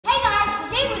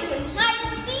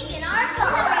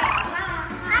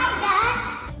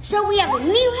we have a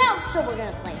new house, so we're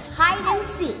gonna play hide and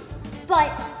seek. But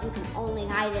you can only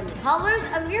hide in the colors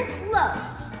of your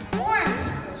clothes. Orange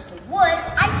is close to wood.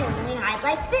 I can only hide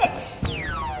like this.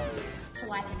 So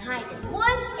I can hide in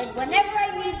wood, and whenever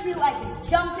I need to, I can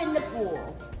jump in the pool.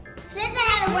 Since I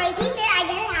have a white t-shirt, I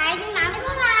can hide in Mommy's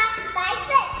lap like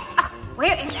this. Oh,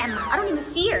 where is Emma? I don't even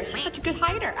see her. She's such a good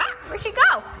hider. Ah, where'd she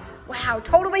go? Wow,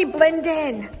 totally blend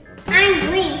in. I'm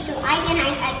green, so I can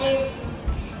hide under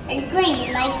the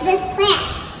green, like this plant.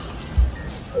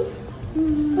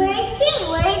 Where's King?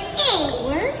 Where's King?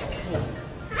 Where's King?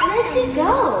 Where did she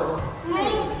go? Where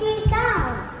did she go?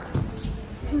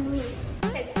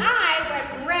 Since I wear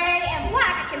gray and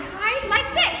black, I can hide like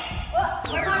this. Oh,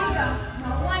 where'd Mommy go?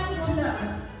 No one will know.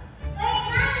 Where's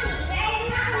Mommy? Where's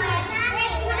Mommy? Where's Mommy?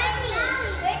 Where's Mommy?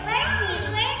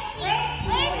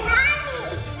 Where's Mommy?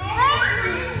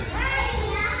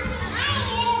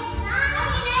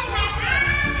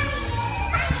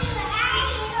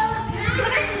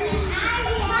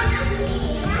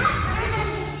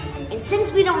 And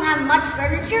since we don't have much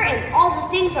furniture and all the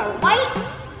things are white,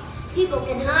 people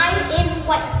can hide in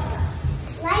white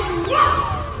stuff. Like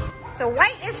this. So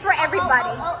white is for everybody.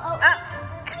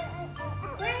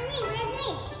 Where's me? Where's me?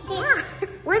 Ah,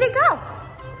 where'd they go?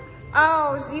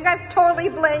 Oh, so you guys totally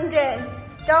blend in.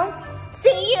 Don't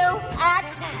see you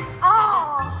at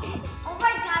all. All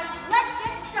right, guys, let's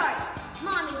get started.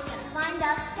 Mommy's gonna find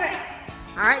us first.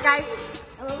 All right, guys,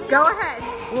 go ahead.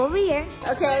 Over here.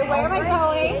 Okay, where am I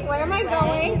going? Where am I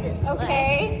going?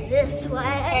 Okay. This way.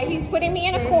 Okay, he's putting me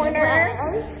in a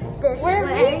corner. This Where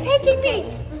are you taking me?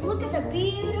 Just look at the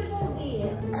beautiful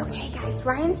view. Okay, guys,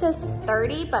 Ryan says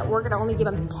 30, but we're gonna only give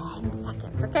him 10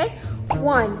 seconds, okay?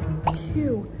 1,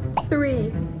 2,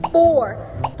 3,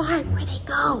 4, 5, where'd they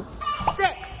go?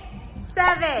 6,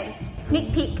 7,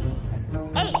 sneak peek.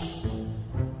 8,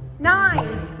 9,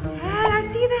 10,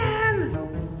 I see them.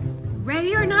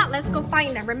 Ready or not, let's go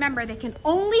find them. Remember, they can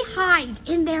only hide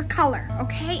in their color,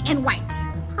 okay? And white.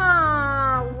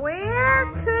 Huh, where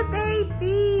could they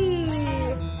be?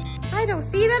 I don't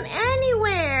see them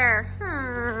anywhere.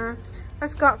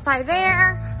 Let's go outside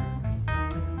there.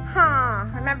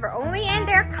 Remember, only in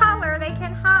their color they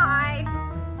can hide.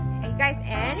 Are you guys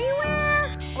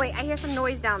anywhere? Wait, I hear some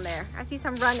noise down there. I see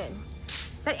some running.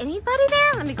 Is that anybody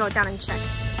there? Let me go down and check.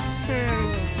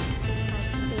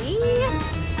 Let's see.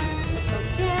 Let's go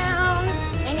down.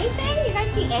 Anything? You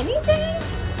guys see anything?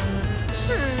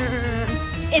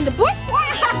 In the bush?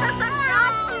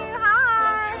 Not too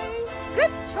high.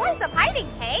 Good choice of hiding,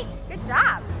 Kate. Good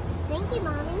job. Thank you,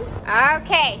 Mommy.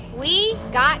 Okay, we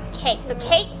got Kate. So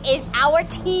Kate is our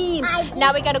team.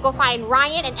 Now we gotta go find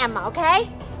Ryan and Emma, okay?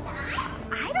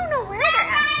 I don't know where they're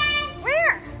at.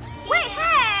 Where? Wait,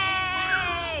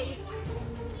 hey!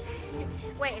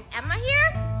 Wait, is Emma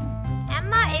here?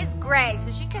 Emma is gray, so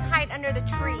she can hide under the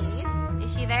trees.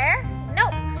 Is she there?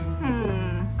 Nope.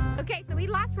 Okay, so we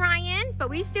lost Ryan, but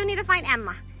we still need to find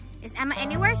Emma. Is Emma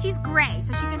anywhere? She's gray,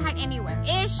 so she can hide anywhere.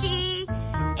 Is she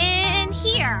in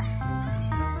here?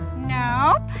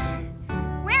 Nope.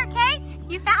 Where, Kate?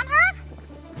 You found her?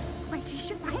 Wait, did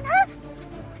you find her?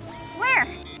 Where?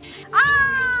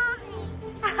 Ah!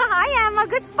 Hi, Emma.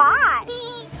 Good spot.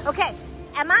 Okay,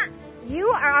 Emma, you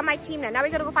are on my team now. Now we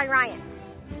gotta go find Ryan.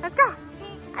 Let's go.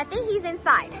 I think he's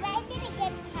inside.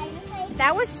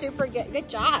 That was super good. Good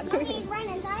job. He ran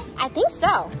inside? I think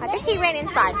so. I think he ran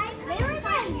inside. Where is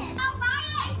Ryan?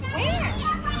 Where?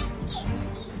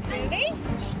 Really?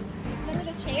 Under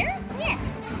the chair? Where?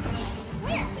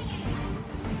 Where?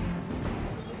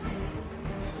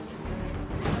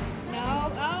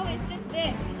 No. Oh, it's just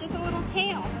this. It's just a little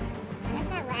tail. That's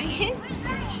not Ryan.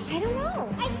 I don't know.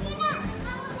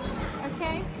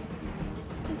 Okay.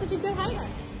 He's such a good hider.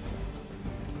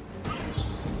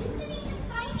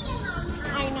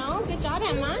 I know. Good job,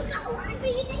 Emma.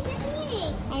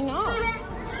 I know.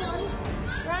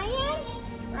 Ryan?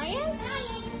 Ryan?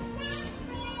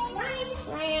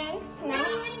 Ryan? No?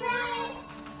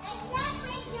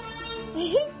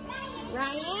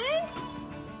 Ryan?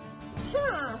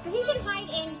 Huh. So he can hide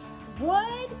in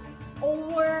wood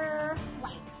or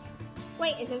white.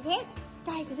 Wait, is this it?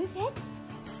 Guys, is this it?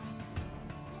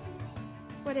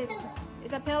 What is it?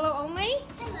 Is that pillow only?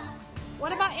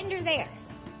 What about under there?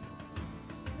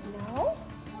 No?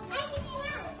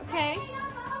 Okay.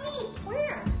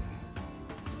 Where?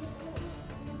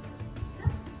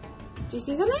 Do you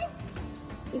see something?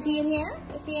 Is he in here?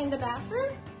 Is he in the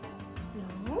bathroom?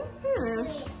 No.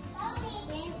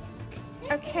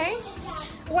 Okay.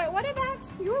 What about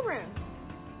your room?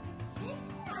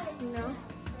 No.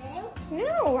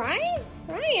 No, right?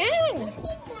 Ryan.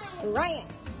 Ryan.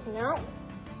 No.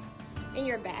 In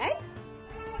your bed?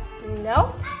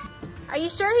 Nope. Are you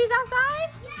sure he's outside?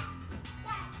 Yes. I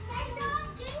saw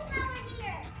his skin color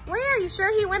here. Where? Are you sure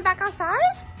he went back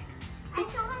outside? I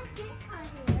saw his skin color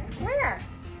here. Where?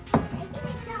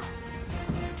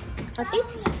 I think.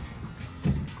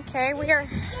 Okay, we are.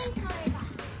 Skin color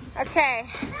box. Okay.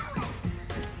 That way.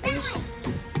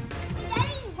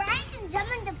 Daddy, Ryan can jump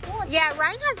in the pool. Yeah,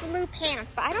 Ryan has blue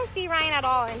pants, but I don't see Ryan at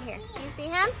all in here. Do you see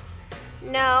him?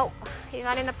 No, he's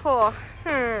not in the pool.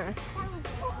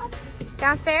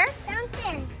 Downstairs?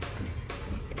 Downstairs.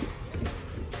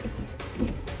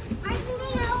 I think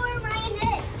I know where Ryan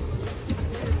is.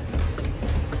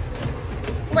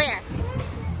 Where?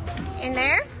 In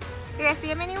there? Do you guys see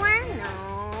him anywhere?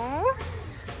 No.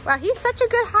 Wow, he's such a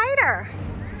good hider.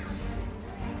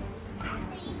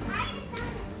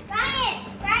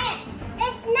 Ryan,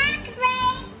 it's snack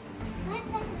break.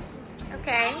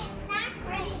 Okay. Snack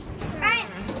break. Ryan.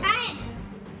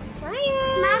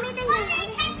 Ryan. Mommy, then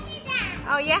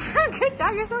Oh yeah, good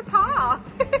job. You're so tall.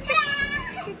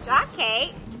 Good job,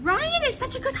 Kate. Ryan is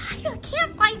such a good hider.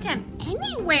 Can't find him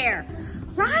anywhere.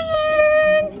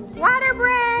 Ryan, water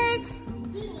break.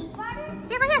 Do you need water?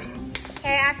 Yeah, right here.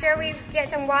 Okay, after we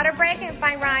get some water break and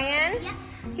find Ryan. Yep.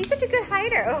 He's such a good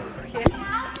hider. Oh, yeah.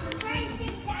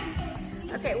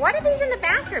 Okay, what if he's in the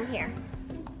bathroom here?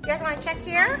 You guys want to check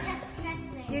here? Just check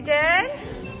there. You did?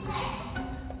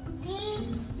 See?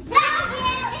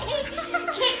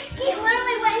 He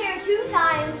literally went here 2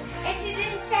 times and she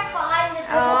didn't check behind the door.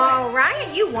 Oh,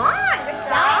 Ryan, you won. Good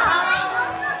job.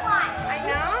 I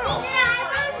know.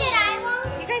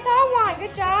 You guys all won.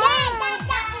 Good job.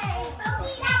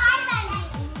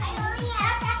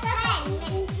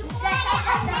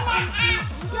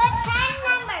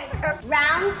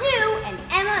 Round 2, and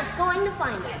Emma is going to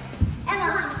find us.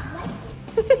 Emma,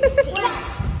 1,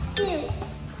 2.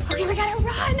 Okay, we gotta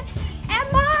run.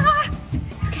 Emma!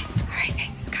 Okay, all right,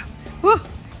 guys, let's go. Whoa.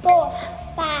 4,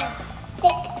 5,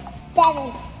 6,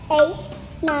 7, 8,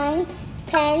 9,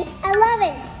 10,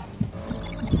 11.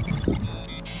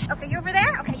 Okay, you over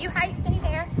there? Okay, you hide, stay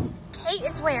there. Kate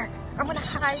is where? I'm gonna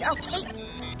hide. Oh, Kate.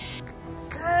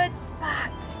 Good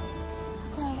spot.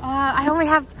 Okay, I only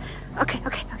have, okay.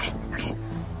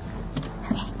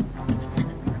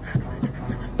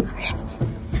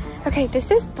 Okay, this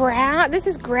is brown. This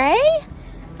is gray?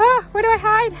 Oh, where do I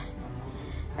hide?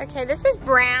 Okay, this is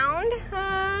brown.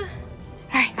 All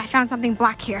right, I found something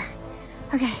black here.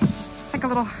 Okay, it's like a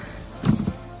little,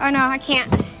 oh no, I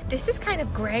can't. This is kind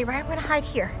of gray, right? I'm gonna hide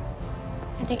here.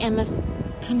 I think Emma's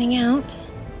coming out.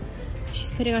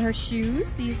 She's putting on her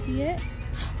shoes. Do you see it?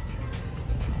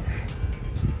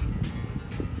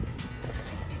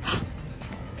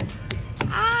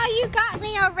 Ah, you got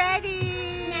me already.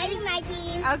 My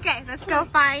team. Okay, let's go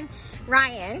find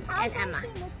Ryan and Emma.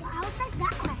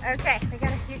 Okay,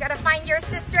 you gotta find your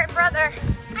sister and brother.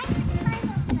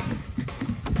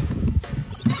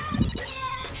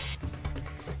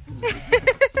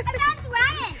 That's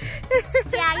Ryan.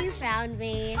 Yeah, you found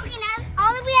me. Okay, now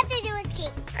all we have to do is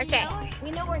Kate. Okay.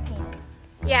 We know where Kate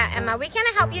is. Yeah, Emma, we can't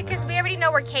help you because we already know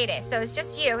where Kate is. So it's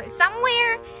just you. It's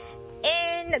somewhere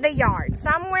in the yard.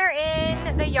 Somewhere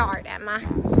in the yard, Emma.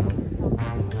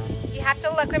 You have to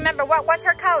look. Remember, what's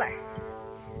her color?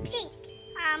 Pink.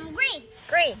 Green.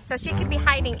 Green. So she could be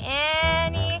hiding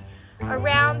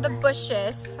around the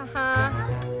bushes.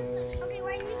 Okay,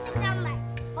 where do you put down there?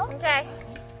 Oh. Okay.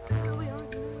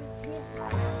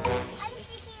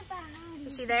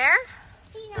 Is she there?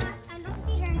 I don't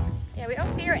see her. Yeah, we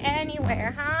don't see her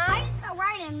anywhere, huh? I just got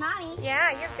Ryan and Mommy.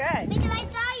 Yeah, you're good. Because I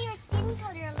saw your skin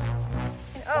color.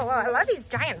 Oh, well, I love these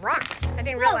giant rocks. I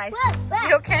didn't realize. Look.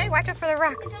 You okay? Watch out for the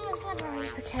rocks.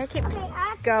 Okay, keep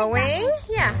going.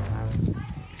 Yeah.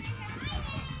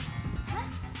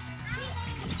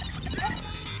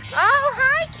 Oh,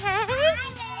 hi, Kate.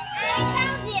 I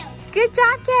found you. Good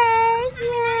job, Kate.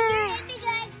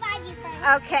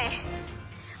 Yeah. Okay.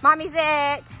 Mommy's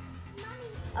it.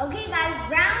 Okay, guys,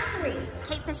 round 3.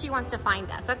 Kate says she wants to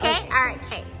find us, okay? All right,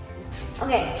 Kate.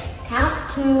 Okay, count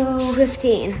to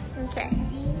 15. Okay.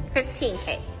 15,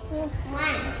 Kate. 1,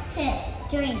 2,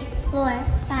 3, 4, 5,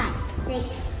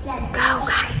 6, 7. Go,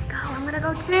 guys, go. I'm gonna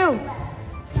go too.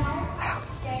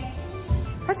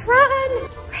 Let's run.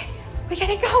 Okay, we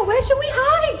gotta go. Where should we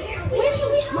hide? Where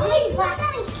should we hide? What's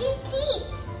on his teeth?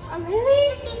 Oh,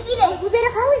 really? Oh, we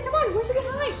better hurry. Come on, where should we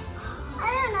hide?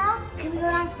 I don't know. Can we go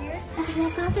downstairs? Okay,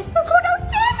 let's go downstairs. Let's go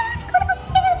downstairs. Go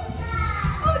downstairs.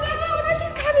 Oh, no,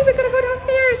 she's coming. We're gonna go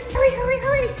downstairs. Hurry.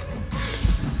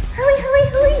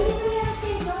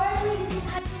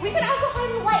 We can also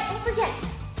hide in white. Don't forget.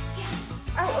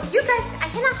 Oh, you guys, I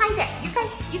cannot hide there. You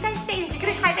guys stay. You're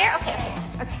gonna hide there? Okay.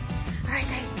 All right,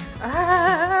 guys.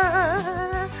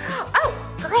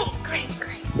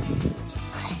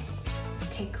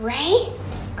 Gray?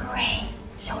 Gray.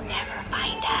 She'll never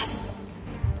find us.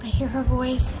 I hear her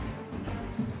voice.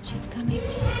 She's coming.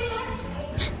 She's coming. She's coming.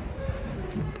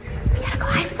 We gotta go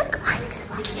hide. We gotta go hide. We gotta go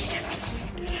hide.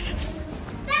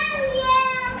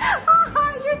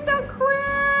 Oh, you're so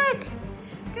quick.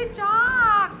 Good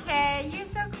job, Kay. You're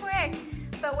so quick.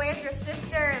 But where's your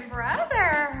sister and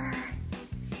brother?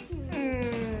 Do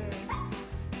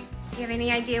you have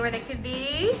any idea where they could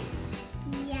be?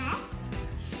 Yes.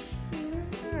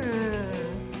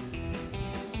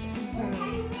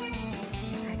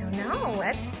 I don't know.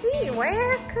 Let's see.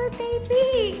 Where could they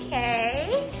be,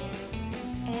 Kate?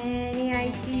 Any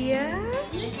idea?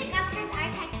 You check out first, I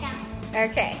check out.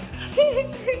 Okay.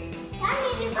 Tell me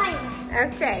if you find them.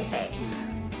 Okay, Kate.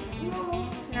 No.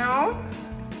 No?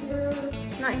 No.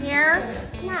 Not here?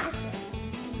 Not.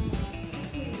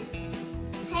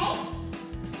 Hey?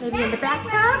 Maybe in the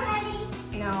bathtub?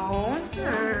 No.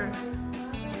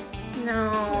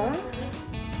 No.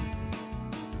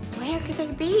 Where could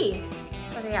they be?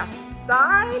 Are they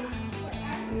outside?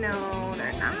 No,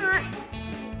 they're not.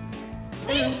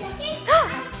 I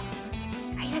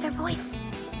hear their voice.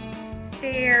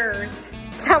 Stairs.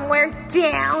 Somewhere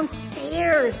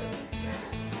downstairs.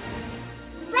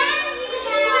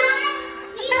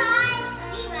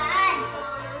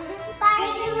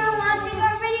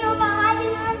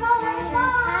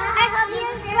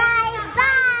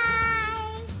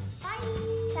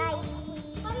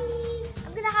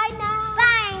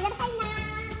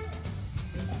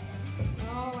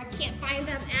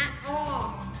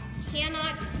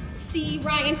 See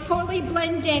Ryan totally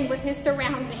blend in with his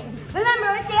surroundings.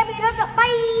 Remember, it's the episode of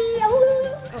bye.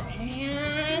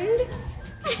 And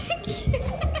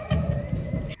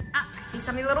I see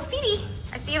somebody's little feety.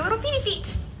 I see a little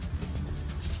feet.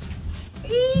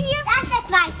 Yep. That's just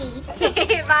my feet.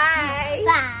 Bye.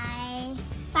 Bye.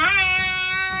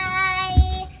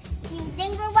 Bye. You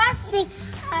think we're watching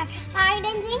our hide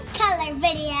and seek color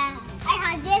video? I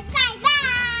hope this bye. Bye.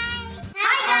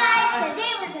 Hi guys.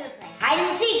 Today we're gonna play hide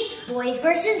and seek, boys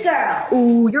versus girls.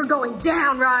 Ooh, you're going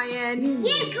down, Ryan.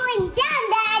 You're going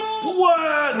down, Daddy.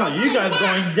 What? No, you guys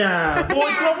going down.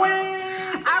 Boys will win.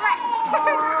 All right.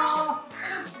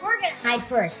 We're gonna hide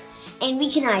first, and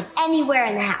we can hide anywhere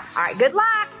in the house. All right, good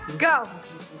luck. Go.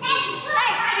 Hey,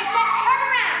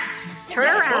 Turn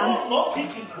around.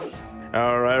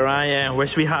 All right, Ryan, where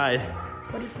should we hide?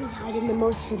 what if we hide in the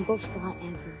most simple spot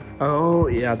ever? Oh,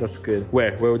 yeah, that's good.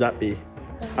 Where would that be?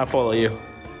 I'll follow you.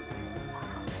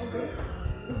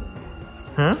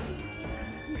 Huh?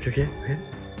 Okay.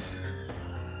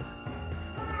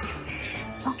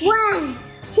 Okay. 1,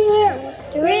 2,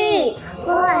 3,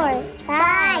 4,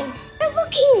 5. I'm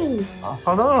looking. Oh,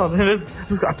 no,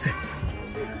 let's go upstairs.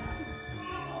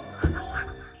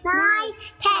 9,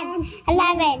 10,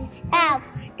 11, 12,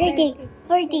 13,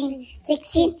 14,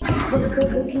 16.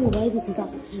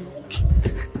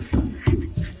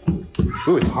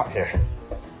 Ooh, it's hot here.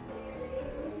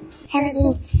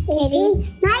 17,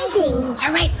 18, 19.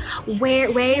 All right,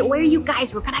 where you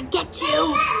guys? We're gonna get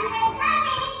you.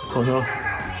 Oh no.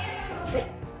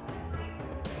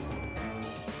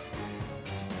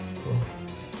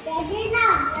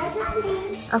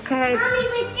 Okay. Mommy,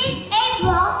 we did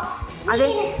April. Are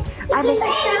they? Why are there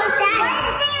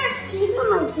teeth on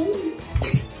my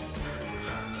face?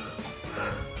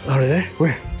 Are they there?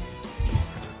 Where?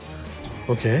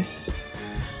 Okay.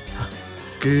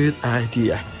 Good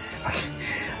idea. Okay.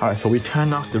 All right, so we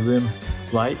turn off the room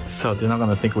light so they're not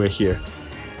gonna think we're here.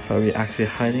 But we're actually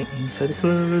hiding inside the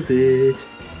closet.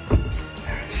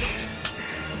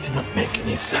 Do not make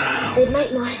any sound. They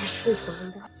might not actually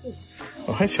find us.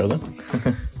 Oh, hi, Sheldon.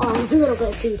 Oh, I'm a little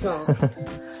bit too tall.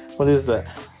 What is that?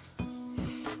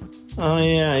 Oh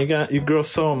yeah, you grow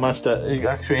so much that you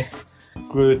actually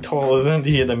grew taller than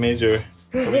the measure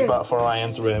for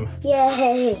Ryan's room.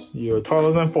 Yay! You're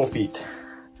taller than 4 feet.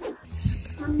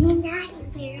 Mommy and Daddy,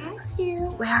 where are you?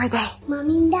 Where are they?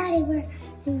 Mommy and Daddy,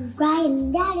 Ryan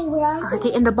and Daddy, where are you? Are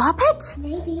they in the ball pit?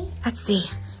 Maybe. Let's see.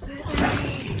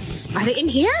 Are they in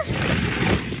here?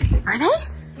 Are they?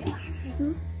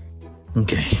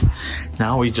 Okay,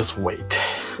 now we just wait.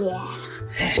 Yeah.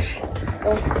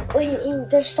 Wait,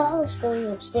 their stall is filling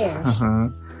upstairs.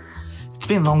 It's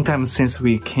been a long time since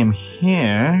we came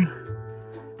here.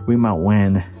 We might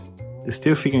win. They're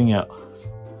still figuring out.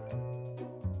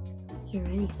 Hear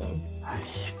anything? I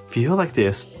feel like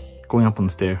they're going up on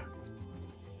the stair.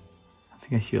 I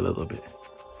think I hear a little bit.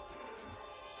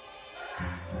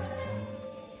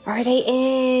 Are they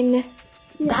in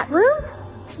that room?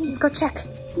 Let's go check.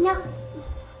 No.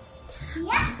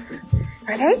 Yeah.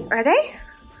 Are they? Are they?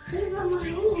 There's one more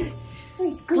here.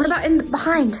 Please, What about in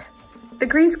behind the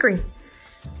green screen?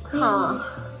 Huh.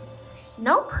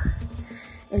 Nope.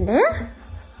 In there?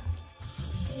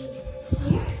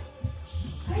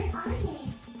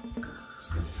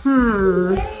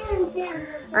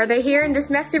 Are they here in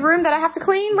this messy room that I have to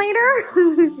clean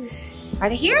later? Are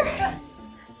they here?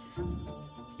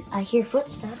 I hear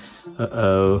footsteps.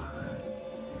 Uh-oh.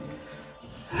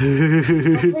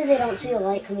 Hopefully they don't see a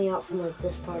light coming out from like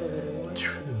this part of the room.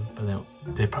 True, but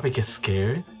they probably get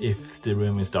scared if the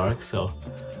room is dark, so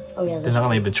Oh yeah, they're not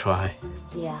gonna even try.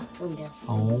 yeah, I guess.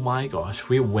 Oh my gosh,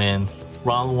 we win.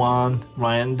 Round 1,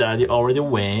 Ryan Daddy already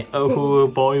win. Oh,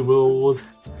 boy rules.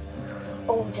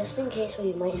 Oh, just in case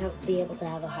we might be able to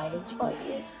have a hiding spot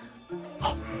here.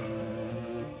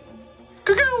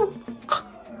 Cuckoo!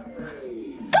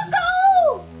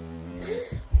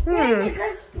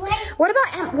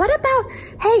 What about,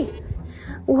 hey,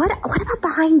 what about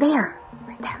behind there?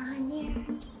 Right there.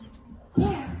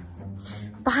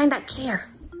 Behind that chair.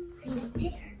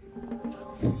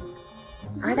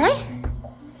 Are they?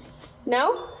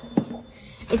 No?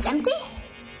 It's empty?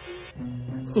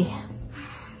 Let's see.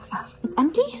 It's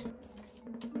empty?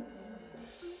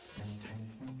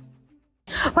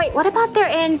 Wait, what about they're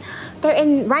in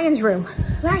Ryan's room?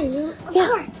 Ryan's room?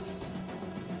 Yeah.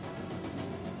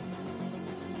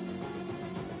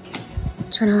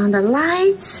 Turn on the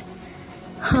lights.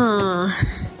 Huh.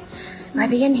 Are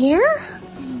they in here?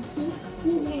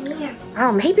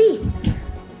 Oh, maybe.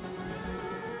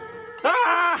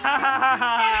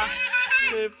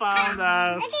 They found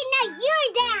us. Okay, now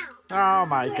you're down. Oh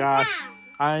my gosh.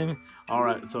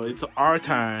 Alright, so it's our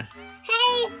turn.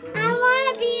 Hey, I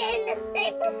want to be in a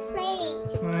safer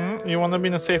place. You want to be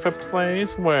in a safer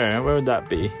place? Where? Where would that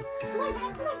be?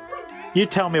 You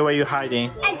tell me where you're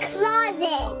hiding. A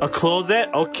closet. A closet?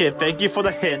 Okay, thank you for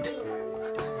the hint.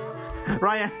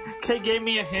 Ryan, Kate gave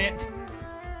me a hint.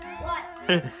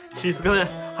 What? She's gonna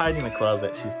hide in the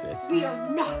closet, she said. We are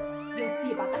not. You'll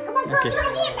see about that. Come on, Okay.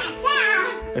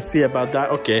 Let's see about that.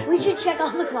 Okay. We should check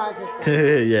all the closets.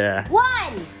 Yeah.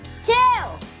 1, 2,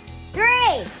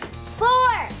 3,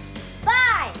 4,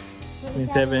 5,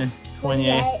 27,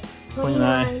 28,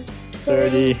 29,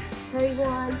 30.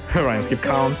 31. Ryan, keep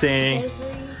counting.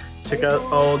 Check out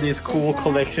all these cool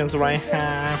collections Ryan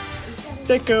have.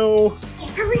 Let's go.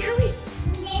 Hurry.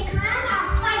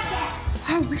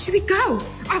 Oh, where should we go?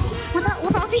 Oh, what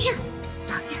about over here?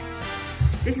 Oh, yeah.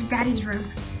 This is Daddy's room.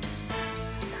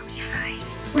 Where we hide?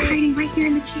 We're hiding right here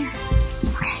in the chair.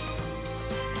 Okay.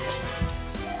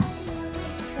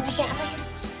 Right here.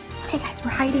 Okay, guys,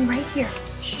 we're hiding right here.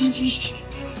 Shh.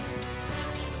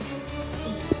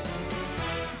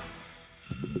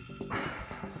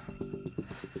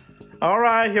 All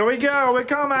right, here we go. We're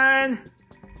coming.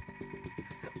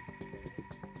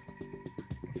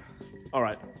 All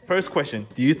right. First question.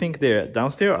 Do you think they're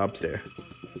downstairs or upstairs?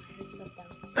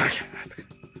 Okay, let's go.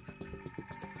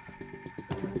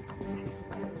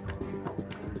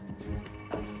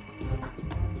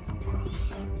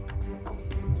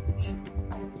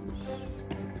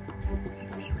 Do you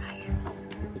see Ryan?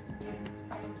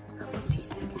 Do you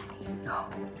see Daddy?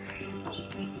 Oh.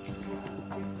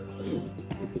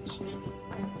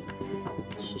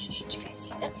 Shh. Do you guys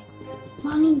see them?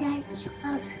 Mommy and Dad,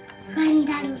 Ryan and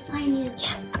Dad will find you.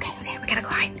 Yeah. Okay, we gotta go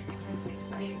hide.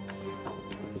 Okay.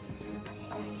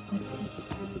 Let's see.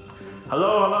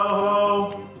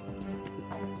 Hello.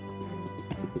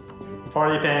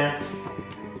 Party pants.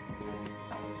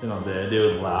 You know, they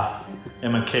would laugh.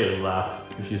 Emma and Kate would laugh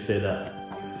if you say that.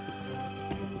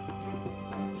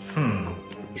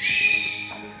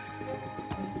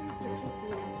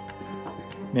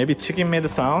 Maybe chicken made a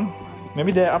sound?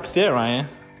 Maybe they're upstairs, Ryan.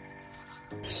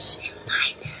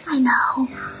 I know.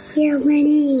 You're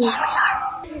winning.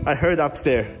 Yeah, we are. I heard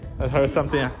upstairs. I heard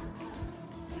something.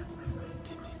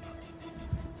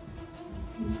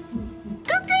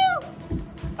 Cuckoo!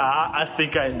 I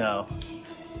think I know.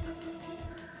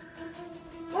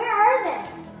 Where are they?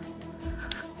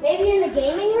 Maybe in the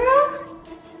gaming room?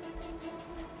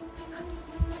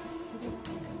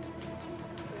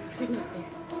 There's not there.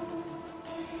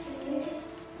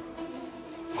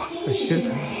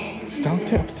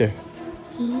 Downstairs, upstairs.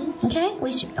 Okay,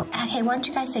 we should. Oh, okay, why don't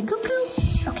you guys say cuckoo?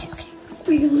 Okay.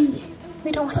 We don't want to.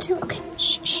 We don't want to. Okay.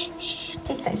 Shh.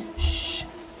 Kate says shh.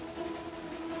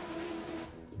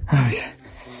 Okay.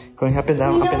 Going up and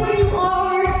down, up and down. You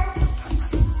are.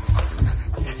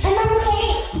 I'm okay.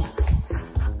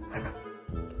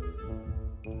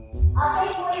 I'll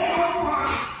say where you're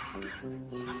at.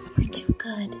 We're too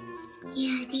good.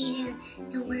 Yeah, they don't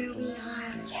know where we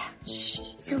are. Yeah. Shh.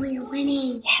 So we're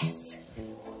winning. Yes.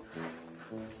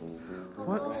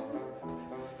 What?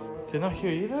 They're not here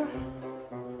either?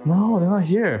 No, they're not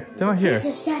here. They're not here. It's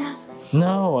a setup.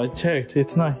 No, I checked.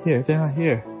 It's not here. They're not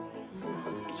here.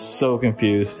 So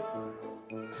confused.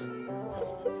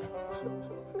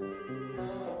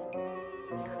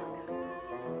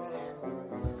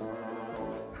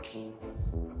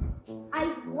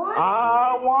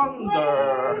 I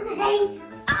wonder. They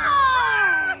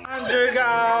are. Wonder,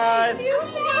 guys.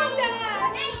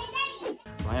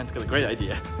 Ryan's got a great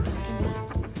idea.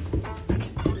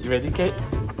 Okay. You ready, Kate?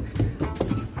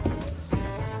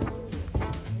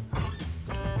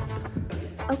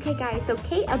 Okay guys, so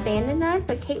Kate abandoned us,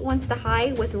 so Kate wants to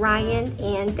hide with Ryan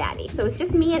and Daddy. So it's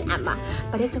just me and Emma,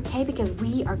 but it's okay because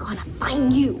we are gonna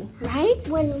find you, right?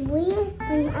 When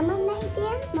Emma night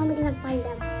there, Mommy's gonna find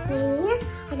them. When I'm here,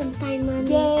 I can find Mommy.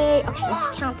 Yay! Okay,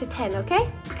 let's count to 10, okay?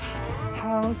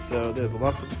 House, so there's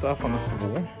lots of stuff on the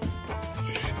floor.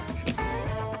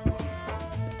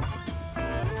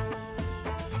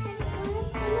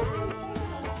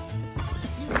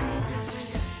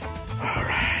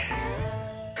 Alright.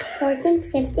 14,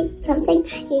 15, something,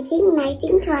 18,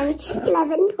 19, 20,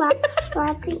 11, 12,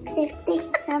 14, 15,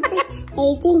 something,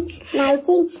 18,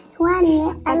 19, 20,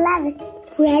 11.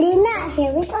 Ready now,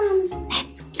 here we come.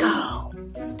 Let's go.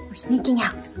 We're sneaking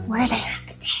out. Where are they?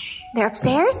 They're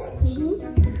upstairs?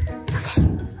 Okay.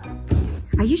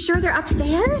 Are you sure they're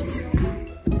upstairs?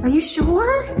 Are you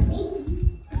sure?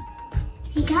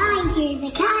 Hey guys, here's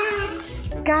the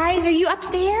cat. Guys, are you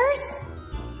upstairs?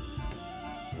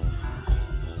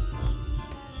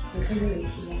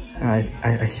 I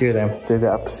hear them. They're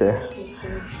upstairs.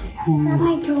 What am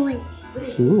I doing?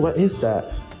 Ooh, what is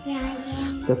that?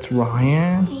 Ryan. That's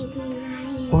Ryan? Angry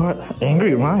Ryan. What?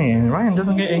 Angry Ryan? Ryan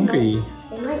doesn't get angry.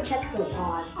 They might check the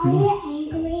pod. Are you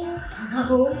angry?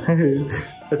 No.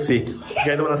 Let's see. You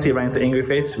guys want to see Ryan's angry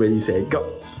face? Ready, say,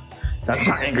 go. That's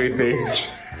not angry face.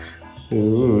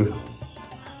 Ooh.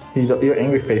 Your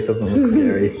angry face doesn't look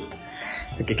scary.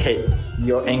 Okay, Kate,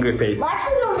 your angry face. I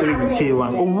actually don't have an 3, 2,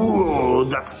 angry 1. face. Ooh,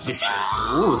 that's vicious.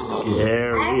 Ooh,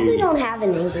 scary. I actually don't have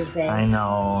an angry face. I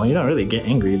know. You don't really get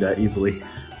angry that easily.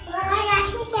 But I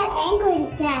actually get angry and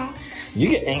sad. You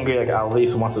get angry like at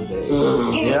least once a day.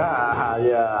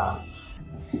 Yeah.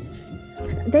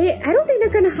 I don't think they're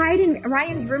gonna hide in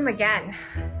Ryan's room again.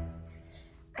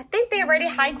 I think they already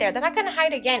hide there. They're not gonna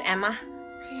hide again, Emma.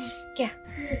 Yeah,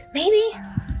 maybe.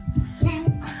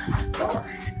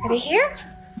 Are they here?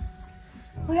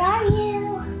 Where are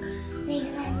you?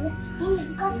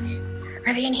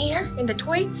 Are they in here? In the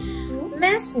toy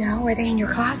mess? No. Are they in your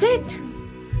closet?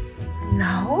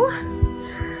 No.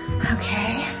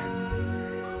 Okay.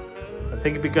 I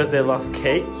think because they lost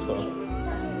Kate, so.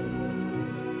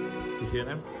 You hear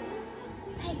them?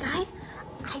 Hey guys,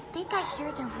 I think I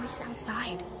hear their voice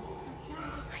outside.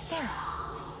 Right there.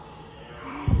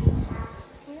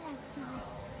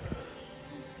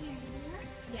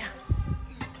 Yeah.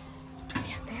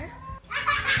 Yeah, there.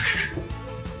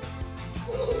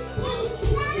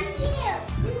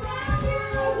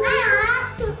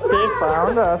 They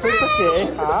found us. It's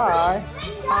okay. Hi.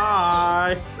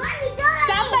 Hi.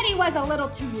 Somebody was a little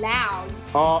too loud.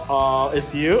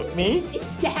 It's you? Me? It's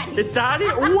Daddy. It's Daddy?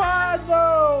 What?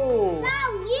 No! No,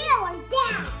 you are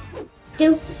Dad.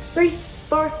 2, 3,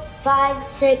 4,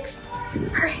 5, 6.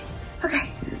 Hurry.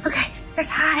 Okay. Let's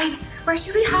hide. Where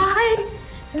should we hide?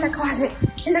 In the closet.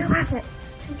 Okay.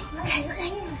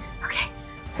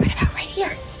 What about right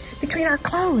here? Between our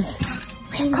clothes.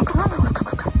 Okay, go.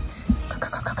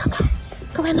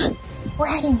 Go, Emma. We're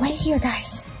hiding right here,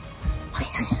 guys.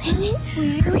 Okay.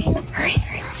 Hurry.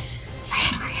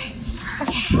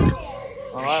 Okay.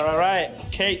 All right.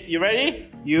 Kate, you ready?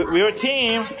 We're a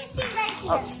team.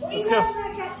 Let's go.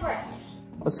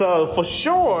 So for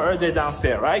sure they're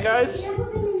downstairs, right, guys?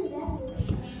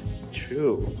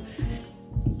 True.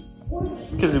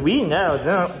 Because we know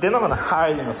they're not gonna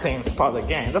hide in the same spot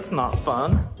again. That's not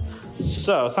fun.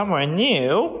 So somewhere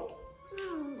new,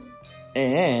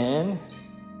 and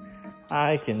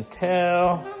I can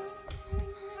tell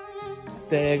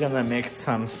they're gonna make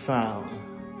some sound.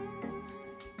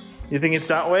 You think it's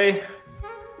that way?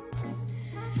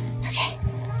 Okay,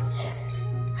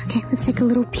 let's take a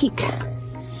little peek.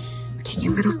 We're taking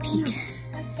a little peek.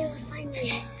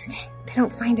 Okay. They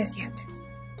don't find us yet.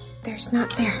 There's not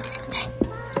there. Okay.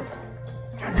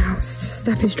 I don't know.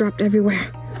 Stuff is dropped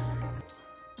everywhere.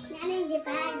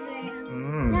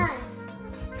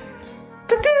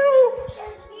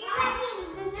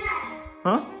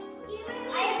 Huh?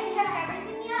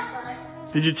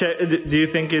 Did you check? Do you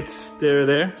think they're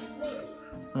there?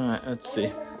 Alright, let's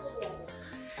see.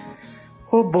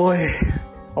 Oh boy.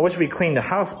 I wish we cleaned the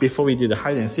house before we did the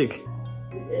hide and seek.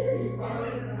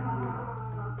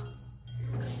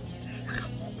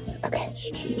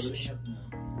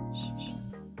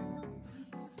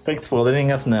 Thanks for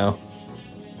letting us know.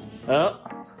 Oh,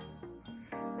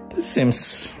 this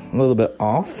seems a little bit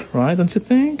off, right? Don't you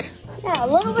think? Yeah, a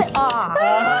little bit off.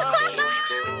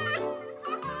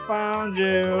 Found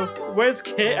you. Where's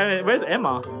Kate? Where's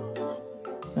Emma?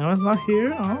 Emma's not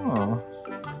here? Oh.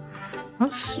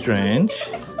 That's strange.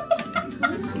 You're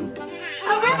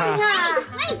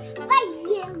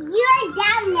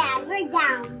down now. You're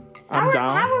down. I'm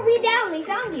down? How are we down? We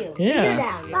found you. Yeah. You're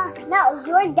down. No,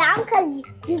 you're down because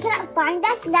you can't find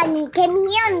us. Then you came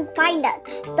here and find us.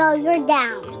 So you're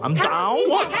down. I'm down?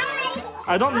 What?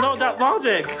 I don't know that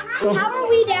logic. How are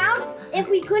we down? If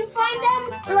we couldn't find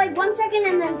them for like 1 second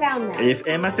and then found them. If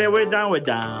Emma said we're down, we're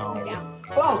down.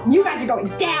 Oh, you guys are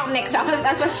going down next time.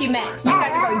 That's what she meant. You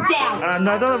guys are going down.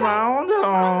 Another round?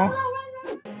 Oh.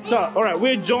 So, alright,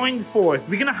 we're joined force.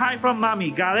 We're gonna hide from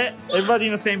Mommy, got it? Everybody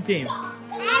in the same team.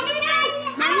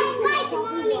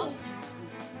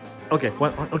 Okay,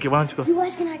 why don't you go? You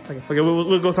guys can hide. Okay,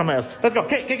 we'll go somewhere else. Let's go.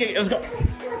 Kate, let's go.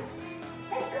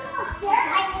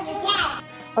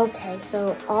 Okay,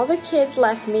 so all the kids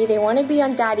left me. They want to be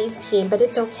on Daddy's team, but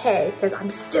it's okay because I'm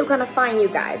still gonna find you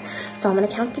guys. So I'm gonna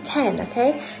count to 10,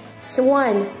 okay? So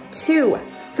 1, 2,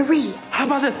 3. How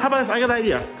about this? I got an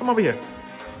idea. Come over here.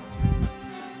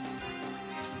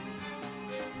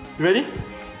 You ready?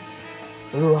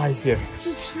 Right here.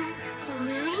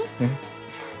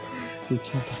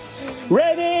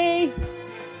 Ready?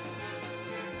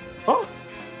 Oh.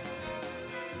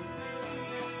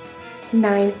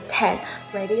 9, 10.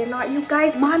 Ready or not, you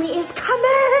guys, Mommy is coming!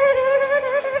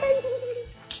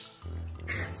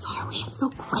 Sorry, I'm so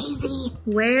crazy.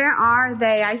 Where are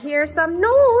they? I hear some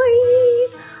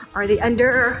noise. Are they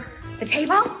under the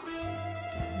table?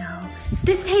 No.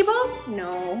 This table?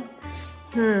 No.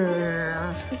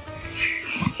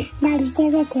 Daddy's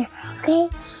there right there, okay?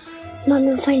 Mom,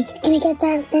 you're fine. Can you get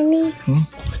that for me? Can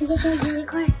you get that in the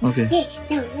car? Okay. Hey,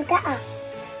 now look at us.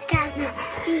 Look at us now.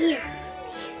 Right here.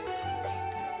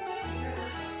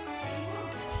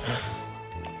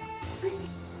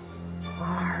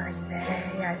 Are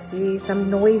they? I see some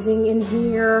noising in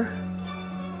here.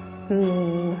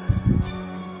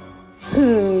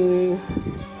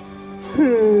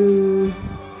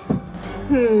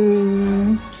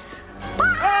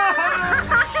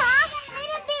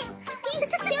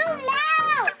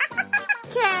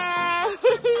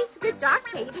 Good job,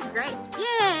 Kate. You did great.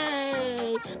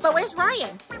 Yay! But where's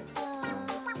Ryan?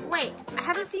 Wait, I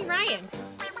haven't seen Ryan.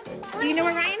 Do you know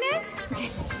where Ryan is? Okay.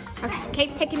 Okay,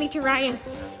 Kate's taking me to Ryan.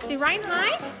 Did Ryan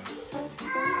hide?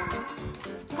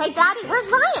 Hey, Daddy, where's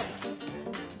Ryan?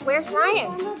 Where's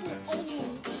Ryan?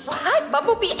 What?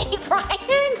 Bumblebee ate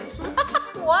Ryan?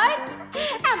 What?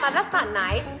 Emma, that's not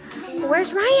nice.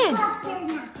 Where's Ryan?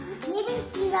 Maybe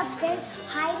he's upstairs,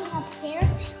 hiding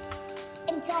upstairs,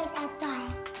 inside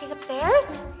outside. He's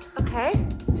upstairs? Okay.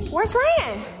 Where's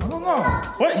Ryan? I don't know.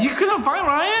 What? You couldn't find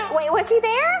Ryan? Wait, was he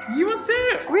there? You was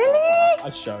there. Really? I'll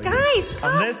show you. Guys,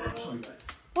 come. Unless...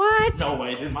 What? No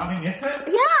way. Did Mommy miss it?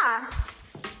 Yeah.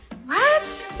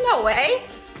 What? No way.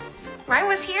 Ryan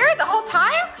was here the whole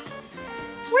time?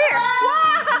 Where?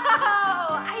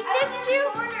 Whoa! I missed you.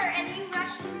 And you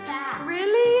rushed too fast.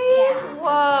 Really? Yeah.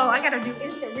 Whoa, I gotta do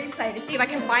instant replay to see if I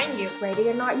can find you. Ready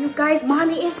or not, you guys,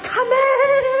 Mommy is coming!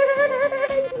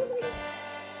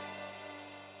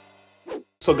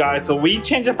 So guys, we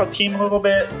changed up our team a little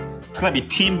bit. It's gonna be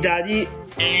Team Daddy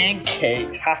and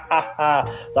Kate. Ha ha ha.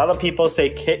 A lot of people say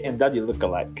Kate and Daddy look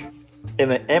alike. And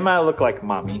then Emma look like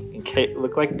Mommy and Kate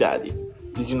look like Daddy.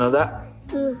 Did you know that?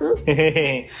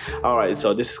 Mm-hmm. Alright,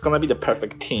 so this is gonna be the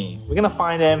perfect team. We're gonna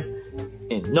find them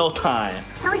in no time.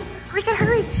 Hurry, we gotta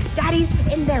hurry. Daddy's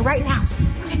in there right now.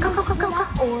 Okay, go.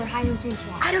 Or hide and seek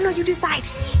swap. I don't know, you decide.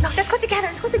 No, let's go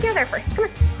together first. Come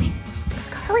on. Okay, let's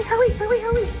go. Hurry. Hurry.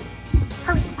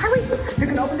 They're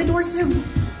gonna open the door soon.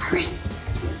 Hurry.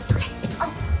 Okay.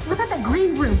 Oh, look at the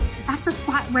green room. That's the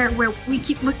spot where we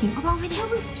keep looking. Oh, over there.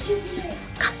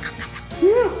 Come.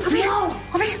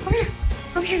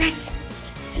 Over here, guys.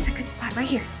 This is a good spot right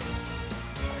here.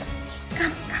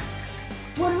 Come.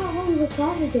 What about one of the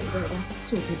closets over there? That's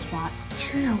also a good spot.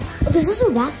 True. But there's also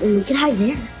a bathroom. We can hide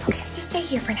there. Okay, just stay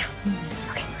here for now.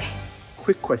 Okay.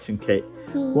 Quick question, Kate.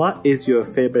 What is your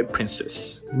favorite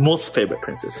princess? Most favorite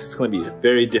princess? It's gonna be a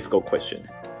very difficult question.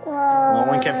 No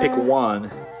one can pick one.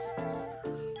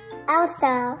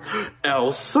 Elsa.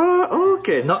 Elsa?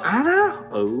 Okay. No, Anna?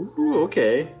 Oh,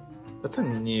 okay. That's a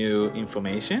new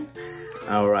information.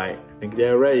 Alright, I think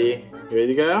they're ready. You ready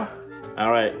to go?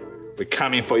 Alright, we're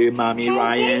coming for you, Mommy,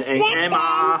 Ryan, and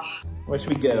Emma. Where should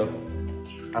we go?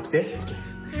 Upstairs? Okay.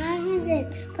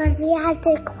 present, but we have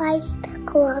to quiet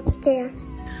go upstairs.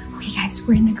 Okay, guys,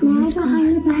 we're in the green screen.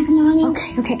 Behind the back, Mommy.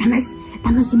 Okay, Emma's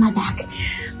in my back.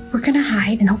 We're gonna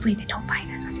hide, and hopefully they don't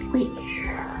find us. Wait.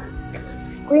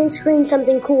 Green screen,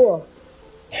 something cool.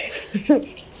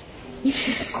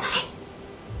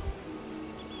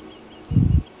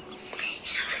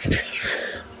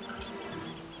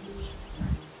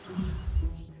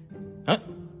 Huh?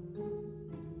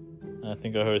 I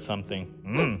think I heard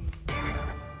something.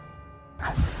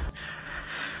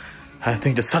 I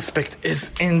think the suspect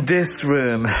is in this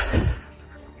room.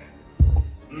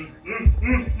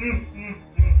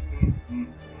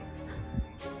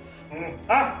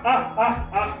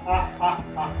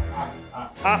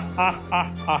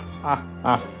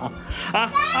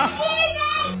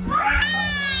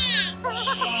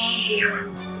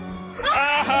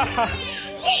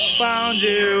 Found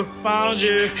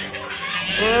you.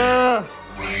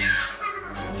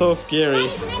 So scary.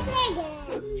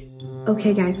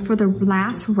 Okay, guys, for the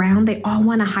last round, they all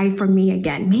want to hide from me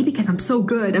again. Maybe because I'm so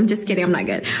good. I'm just kidding. I'm not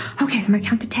good. Okay, so I'm going to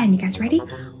count to 10. You guys ready?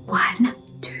 1,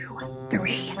 2,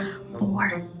 3,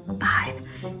 4, 5,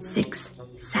 6,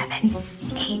 7,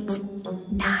 8,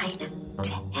 9,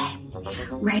 10.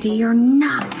 Ready or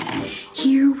not?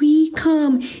 Here we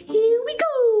come. Here we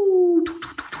go.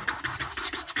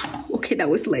 Okay, that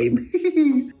was lame.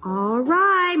 All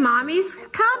right, mommy's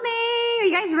coming. Are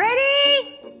you guys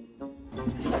ready?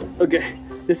 Okay,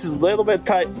 this is a little bit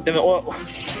tight.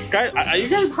 Guys, are you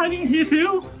guys hiding here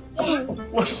too? Yeah.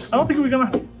 Well, I don't think we're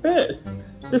gonna fit.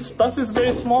 This bus is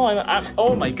very small and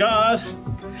oh my gosh.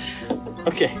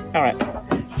 Okay, all right.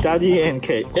 Daddy and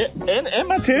Kate. And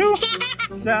Emma too?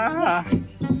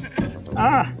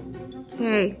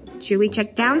 Okay, should we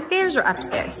check downstairs or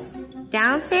upstairs?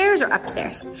 Downstairs or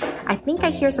upstairs? I think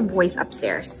I hear some voice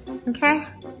upstairs. Okay,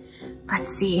 let's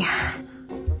see.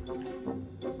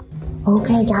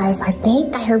 Okay, guys, I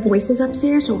think I heard voices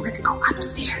upstairs, so we're gonna go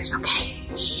upstairs, okay?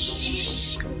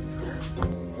 Shh.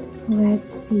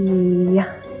 Let's see.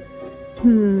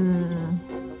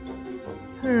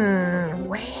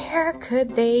 Where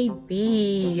could they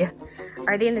be?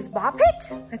 Are they in this ball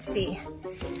pit? Let's see.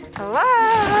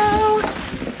 Hello?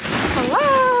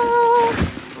 Hello?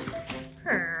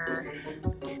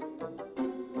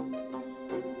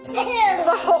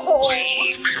 Oh.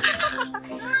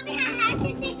 Mommy, I have to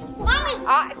fix the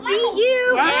See you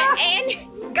and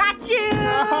got you.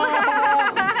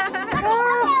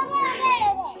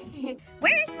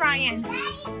 Where's Ryan?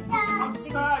 I'm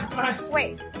stuck, guys.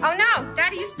 Wait. Oh no,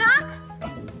 Daddy, you stuck?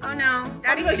 Oh no,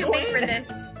 Daddy's too big for this.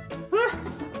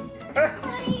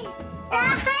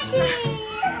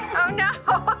 Oh no.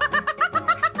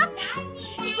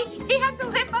 He had to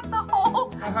lift up the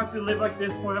hole. I have to live like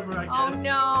this forever, I guess. Oh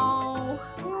no.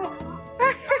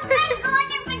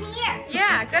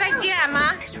 Yeah, good idea,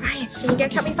 Emma. Where's Ryan? Can you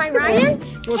guys help me find Ryan?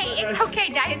 Hey, it's okay.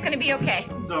 Daddy's gonna be okay.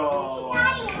 No.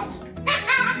 Okay,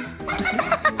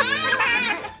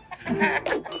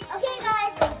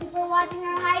 guys, thank you for watching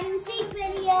our hide and seek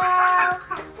video.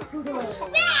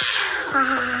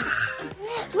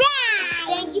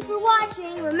 Thank you for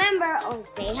watching. Remember, always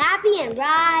stay happy and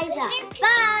rise up.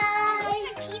 Bye.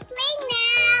 Keep playing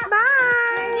now.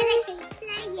 Bye. We're gonna keep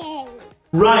playing.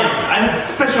 Ryan, I have a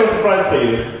special surprise for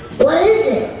you. What is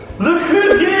it? Look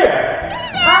who's here!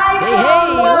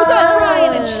 Hey, what's up,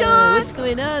 Ryan and Sean? What's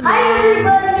going on, Hi, man?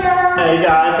 everybody. Hey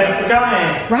guys, thanks for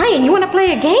coming. Ryan, you wanna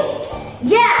play a game?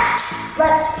 Yeah,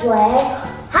 let's play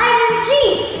hide and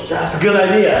seek. That's a good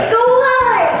idea. Go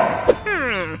hide.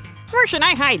 Where should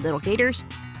I hide, little gators?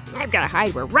 I've got to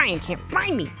hide where Ryan can't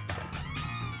find me.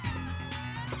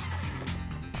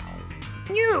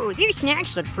 Ooh, these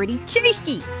snacks look pretty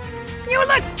tasty. You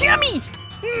look gummies.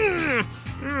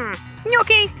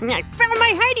 Okay, I found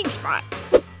my hiding spot.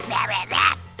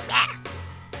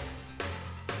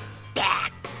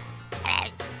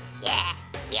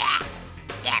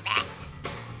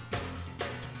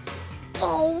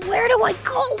 Oh, where do I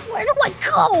go? Where do I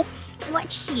go?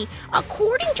 Let's see.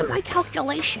 According to my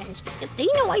calculations, if they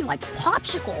know I like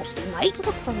popsicles, they might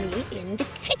look for me in the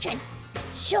kitchen.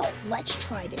 So, let's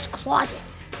try this closet.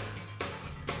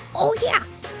 Oh yeah,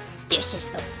 this is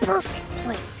the perfect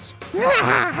place.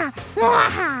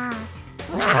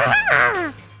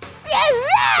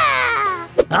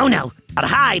 Oh no, gotta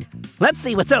hide. Let's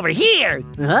see what's over here.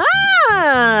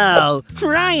 Oh,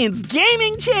 Ryan's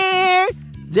gaming chair.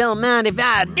 Don't mind if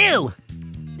I do.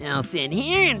 I'll sit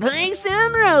here and play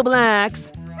some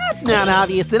Roblox. That's not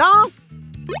obvious at all.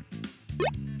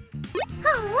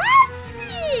 Let's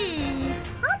see.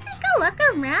 I'll take a look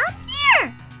around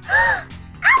here.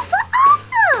 Alpha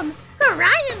Awesome!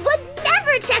 Ryan would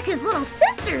never check his little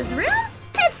sister's room.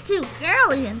 It's too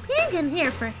in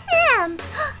here for him.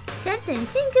 Good thing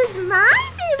pink is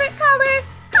my favorite color.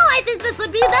 Oh, I think this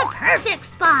would be the perfect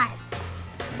spot.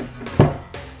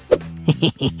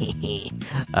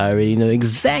 I already know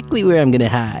exactly where I'm gonna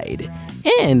hide.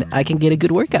 And I can get a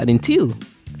good workout in too.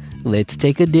 Let's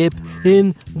take a dip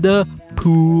in the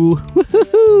pool.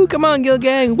 Woohoo! Come on, Gil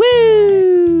Gang.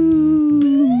 Woo!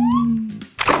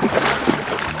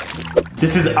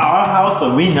 This is our house,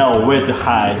 so we know where to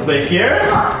hide. Play here,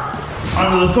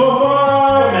 under the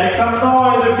sofa, make some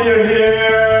noise if you're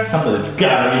here. Somebody's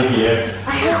gotta be here.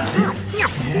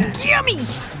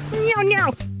 Yummies!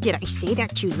 No. Did I say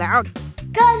that too loud?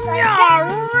 Cause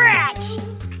No, rats!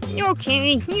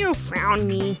 Okay, you found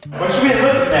me. What should we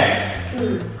look next?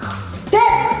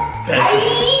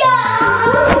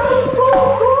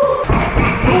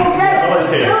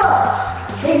 Nobody's here.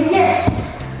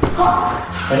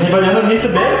 Anybody underneath the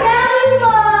bed?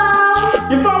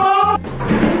 You found them?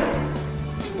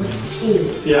 Let's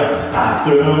see. Yeah.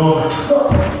 Bathroom.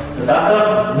 The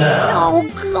bathtub? No. Oh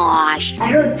gosh. I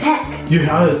heard Peck. You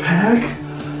have a pack?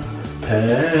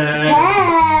 Pack.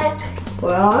 Peck,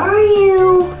 where are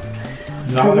you?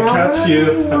 Not gonna catch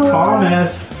you. I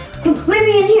promise.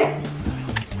 Maybe in here.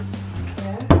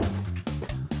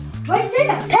 Where's the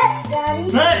Peck,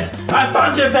 Daddy? Nice. I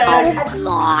found your bag. Oh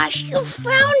gosh, you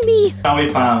found me. Now we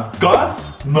found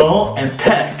Gus, Mo, and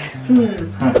Peck. Maybe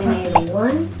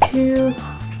 1, 2,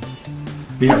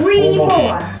 We have 3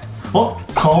 more. Oh,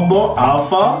 Combo,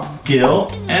 Alpha,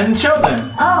 Gil, and Sheldon.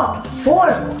 Oh,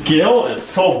 4 more. Gil is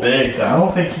so big, so I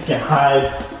don't think he can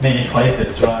hide many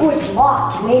places, right? Oh, it's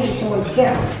locked. Maybe someone's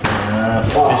here.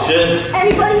 Suspicious.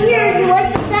 Anybody here? If you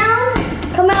like the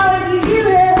sound, come out if you do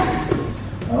this.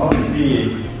 I don't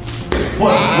see.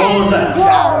 What was that?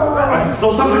 Whoa! I saw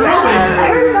something I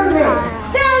happening. heard something.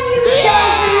 Found you,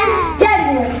 Sheldon.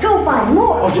 Daddy, let's go find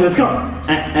more. Okay, let's go.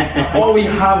 All we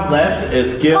have left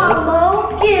is Gil.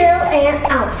 Combo, Gil, and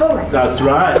Alpha. That's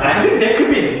right. I think that could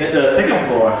be the second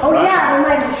floor. Oh right? yeah, there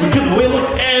might be. Because we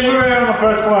looked everywhere on the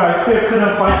first floor, I still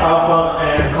couldn't find Alpha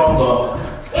and Combo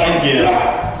and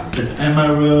Gil. Is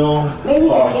Emma room Maybe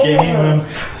or the gaming room. room?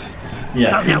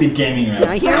 Yeah, could be gaming room.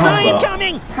 I hear Ryan Combo.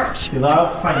 coming. You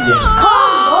love playing games.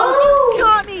 Combo!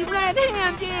 Caught me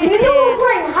red-handed. You know we're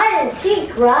playing hide and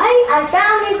seek, right? I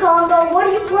found you, Combo. What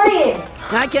are you playing?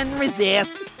 I can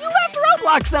resist. You left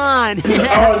Roblox on.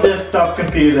 Our desktop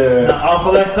computer. Alpha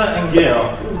Alexa and Gil.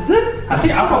 I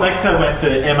think Alpha Alexa went to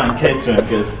Emma and Kate's room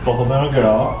because both of them are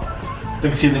girl. I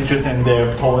think she's interested in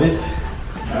their toys.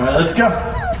 Alright, let's go.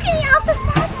 Okay, Alpha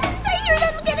Assassins, I hear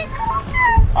them getting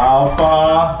closer.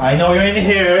 Alpha, I know you're in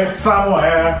here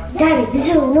somewhere. Daddy, this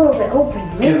is a little bit open.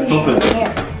 Maybe It's we open. should be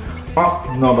careful.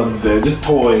 Oh, nobody's there, just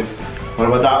toys. What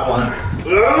about that one?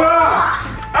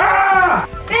 Ah!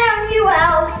 Found you,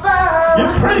 Alpha!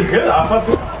 You're pretty good, Alpha.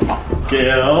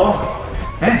 Gil.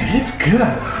 Man, he's good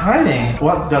at hiding.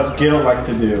 What does Gil like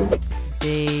to do?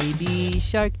 Baby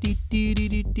shark doo doo doo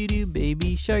doo doo doo.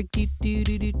 Baby shark doo doo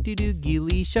doo doo doo doo.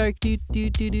 Gilly shark doo doo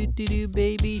doo doo doo doo.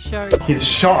 Baby shark. He's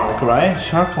shark, right?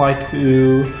 Shark like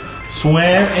to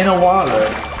swim in the water.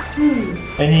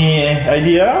 Any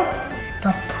idea?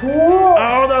 The pool.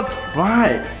 Oh, that's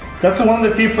right. That's one of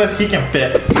the few places he can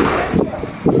fit.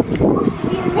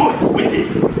 Oh, it's windy.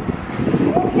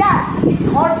 Oh, yeah, it's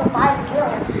hard to find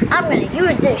Gil. I'm gonna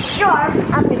use this shark.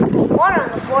 I'm gonna put water on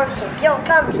the floor so Gil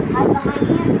comes and hide behind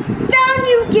here. Found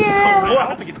you, Gil! Oh, I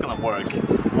don't think it's gonna work.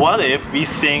 What if we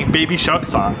sing Baby Shark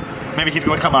song? Maybe he's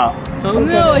gonna come out. Oh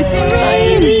no, I see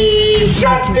Ryan. Baby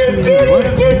shark, do do do do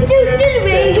do do,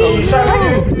 baby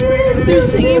shark. They're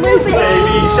singing my song.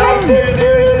 Baby Shark, do do do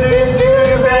do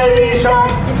do, Baby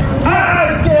Shark.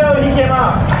 Ah, Gil, he came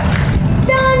out.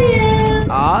 Found you!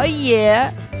 Oh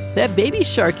yeah, that baby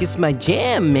shark is my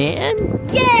jam, man.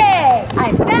 Yay!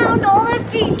 I found all the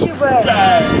VTubers.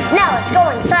 Now let's go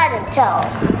inside and tell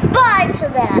bye to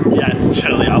them. Yeah, it's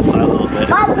chilly outside a little bit.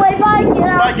 By the way, bye, Gil.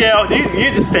 Bye, Gil.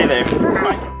 You just stay there.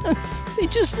 Bye. They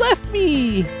just left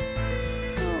me.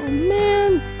 Oh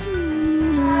man.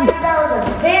 That was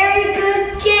a very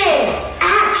good game.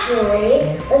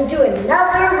 Actually, let's do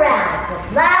another round. The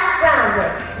last rounder.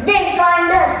 Then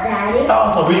find us, Daddy.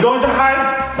 Oh, so we're going to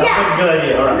hide? Sounds like a good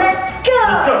idea. All right. Let's go.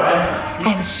 Let's go, man. I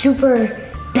have a super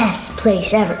best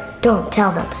place ever. Don't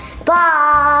tell them.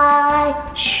 Bye.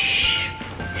 Shh.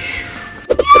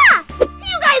 Yeah,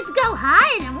 you guys go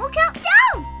hide and we'll count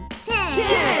down.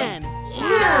 10, 9,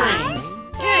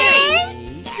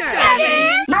 8, 7.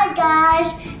 Hi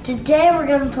guys. Today we're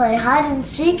gonna play hide and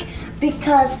seek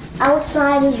because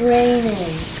outside is raining.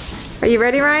 Are you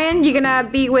ready, Ryan? You gonna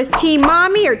be with Team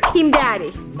Mommy or Team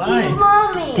Daddy? Bye.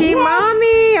 Mommy. Team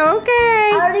Mommy,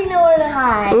 okay. I already know where to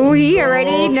hide. Ooh, he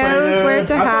already knows Traitor. where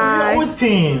to I thought we hide. always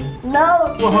team.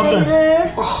 No, What happened?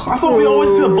 Traitor. Oh, I thought we always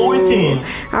be the boys team.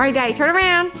 All right, Daddy, turn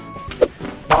around.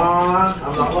 One,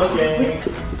 I'm not looking.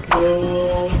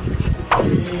 2,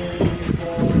 3,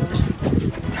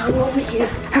 Come over here.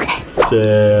 Okay.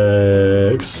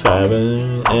 6,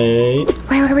 7, 8. Wait,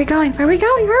 where are we going? Where are we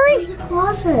going? Hurry. The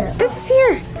closet. This is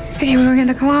here. Okay, we're in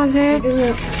the closet. We're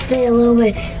gonna stay a little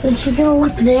bit. But you're gonna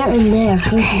look there and there.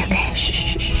 Okay.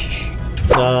 Shh.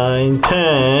 9,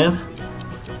 10,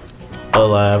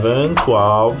 11,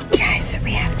 12, Guys,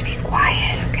 we have to be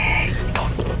quiet, okay?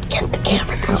 Get the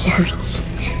camera out here.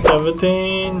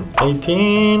 17,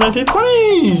 18, 19,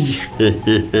 20.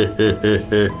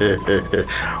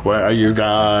 Where are you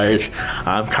guys?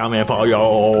 I'm coming for you.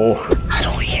 I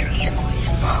don't hear you.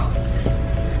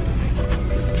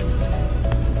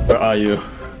 Where are you?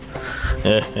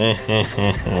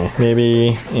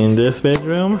 Maybe in this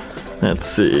bedroom? Let's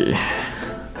see.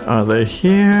 Are they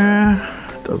here?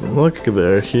 Doesn't look like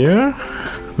they're here.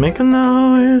 Make a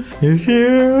noise. You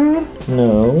here?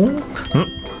 No.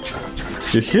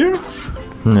 You here?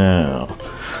 No.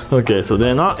 Okay, so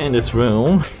they're not in this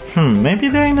room. Maybe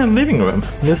they're in the living room.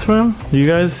 This room? Do you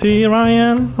guys see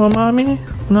Ryan or Mommy?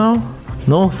 No?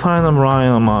 No sign of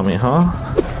Ryan or Mommy, huh?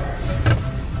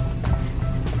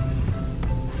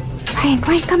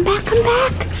 Ryan, come back. Come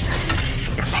back.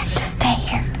 Just stay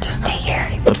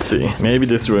here. Let's see. Maybe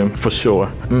this room for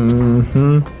sure.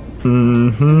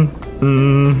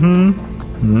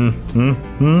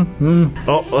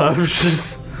 Oh,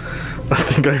 I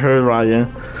think I heard Ryan.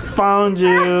 Found you.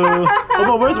 Oh,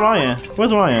 but where's Ryan?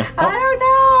 Where's Ryan? I don't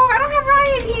know. I don't have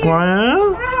Ryan here.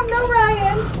 Ryan? I have no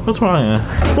Ryan. What's Ryan?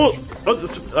 Oh,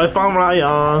 I found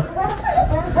Ryan.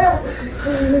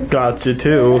 Got you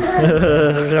too.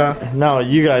 Now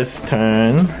you guys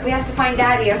turn. We have to find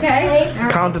Daddy, okay?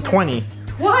 Count to 20.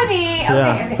 20.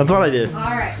 Okay. That's what I did. All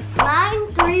right. 9,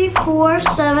 3, 4,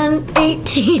 7,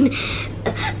 18,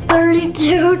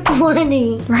 32,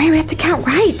 20. Ryan, we have to count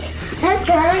right.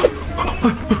 Okay.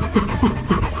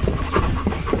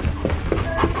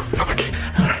 Okay.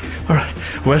 All right.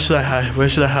 Where should I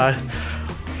hide?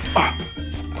 Ah,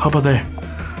 how about there?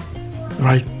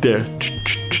 Right there.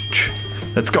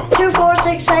 Let's go. 2, 4,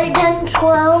 6, 8, 10,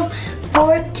 12,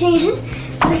 14,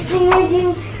 16,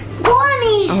 18, 20.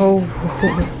 Oh,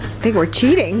 I think we're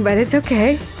cheating, but it's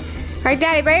okay. All right,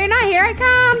 Daddy, but you're not here. I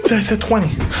come. I said 20.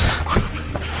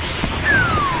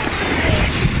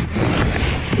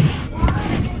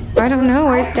 I don't know.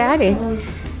 Where's Daddy?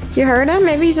 You heard him?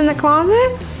 Maybe he's in the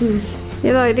closet? You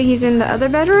think he's in the other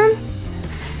bedroom?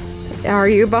 Are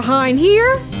you behind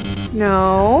here?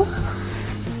 No.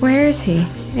 Where is he?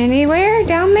 Anywhere?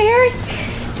 Down there?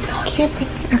 Can't be.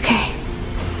 Okay.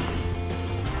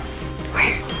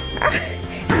 Where?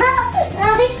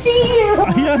 I see you.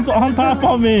 Ryan's on top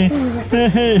of me.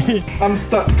 Hey, I'm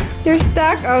stuck. You're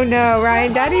stuck? Oh no,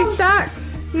 Ryan. Daddy's stuck.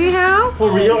 You know?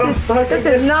 For real, I'm stuck. This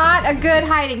is not a good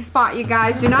hiding spot, you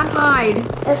guys. Do not hide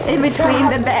in between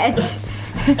the beds.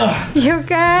 You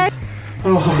okay?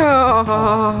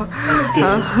 Oh. Okay.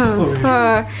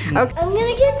 I'm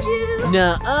gonna get you.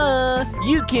 Nuh-uh,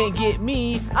 you can't get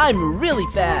me. I'm really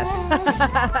fast.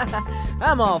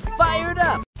 I'm all fired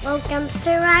up. Welcome to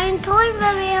Ryan Toy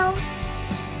Video.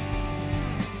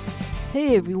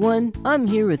 Hey everyone, I'm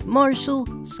here with Marshall,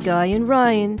 Sky, and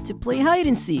Ryan to play hide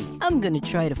and seek. I'm gonna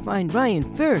try to find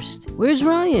Ryan first. Where's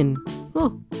Ryan?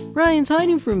 Oh, Ryan's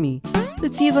hiding from me.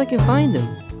 Let's see if I can find him.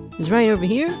 Is Ryan over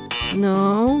here?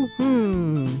 No.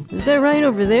 Is that Ryan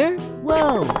over there?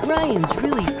 Whoa, Ryan's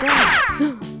really fast.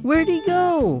 Where'd he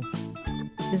go?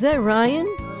 Is that Ryan?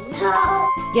 No.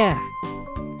 Yeah.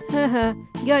 Haha,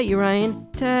 got you, Ryan.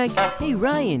 Tag. Hey,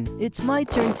 Ryan, it's my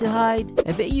turn to hide.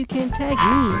 I bet you can tag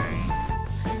me.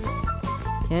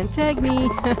 Can't tag me.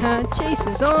 Haha, Chase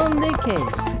is on the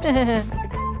case.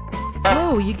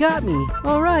 Oh, you got me.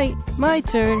 All right, my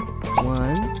turn.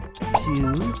 1,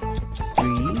 2,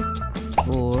 3,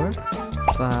 4,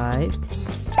 5,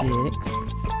 6,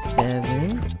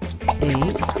 7, 8,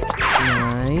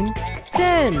 9,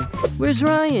 10. Where's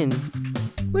Ryan?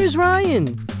 Where's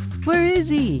Ryan? Where is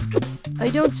he? I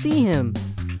don't see him.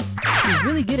 He's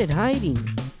really good at hiding.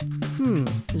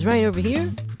 Is Ryan over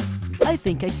here? I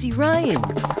think I see Ryan.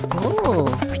 Oh,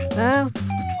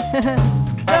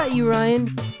 got you,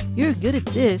 Ryan. You're good at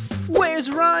this. Where's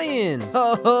Ryan?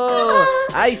 Oh,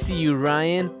 I see you,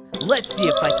 Ryan. Let's see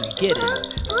if I can get him.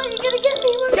 Oh, you're gonna get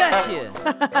me.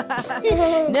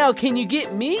 Gotcha! Now can you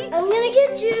get me? I'm gonna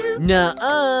get you.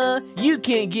 Nuh-uh, you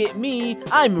can't get me.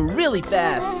 I'm really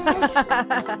fast.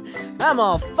 I'm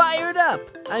all fired up.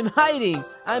 I'm hiding.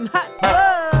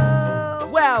 Whoa!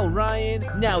 Wow, Ryan,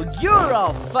 now you're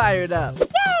all fired up.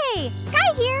 Yay!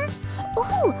 Sky here.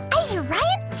 Ooh, I hear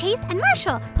Ryan, Chase, and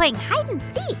Marshall playing hide and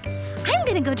seek. I'm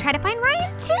gonna go try to find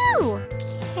Ryan too.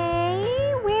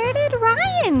 Okay, where did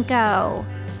Ryan go?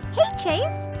 Hey,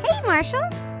 Chase. Hey, Marshall.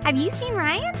 Have you seen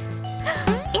Ryan?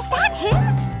 Is that him?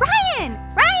 Ryan!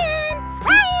 Ryan!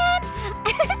 Ryan!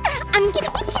 I'm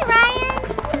gonna get you, Ryan!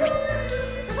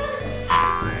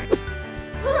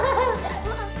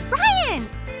 Ryan!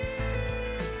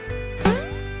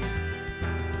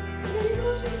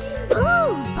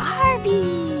 Ooh,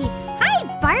 Barbie! Hi,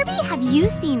 Barbie! Have you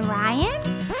seen Ryan?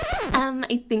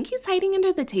 I think he's hiding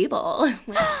under the table.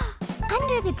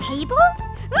 Under the table?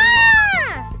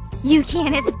 Ah! You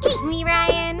can't escape me,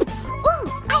 Ryan! Ooh,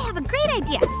 I have a great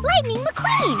idea! Lightning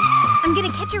McQueen! I'm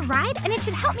gonna catch a ride and it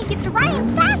should help me get to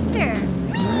Ryan faster!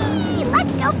 Whee!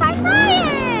 Let's go find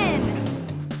Ryan!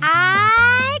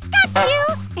 I got you!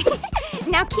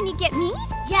 Now can you get me?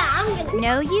 Yeah, I'm gonna.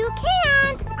 No, you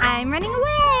can't! I'm running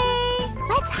away!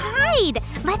 Let's hide!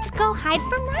 Let's go hide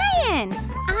from Ryan!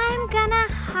 I'm gonna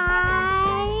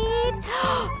hide...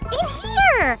 in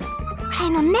here!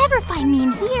 Ryan will never find me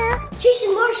in here! Chase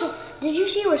and Marshall, did you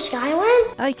see where Sky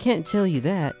went? I can't tell you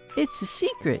that. It's a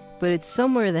secret, but it's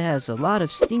somewhere that has a lot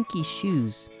of stinky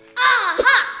shoes. Aw,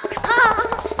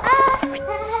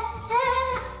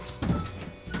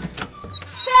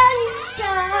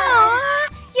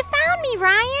 you found me,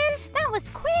 Ryan! That was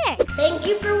quick! Thank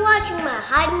you for watching my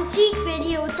hide and seek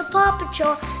video with the Paw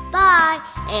Patrol. Bye!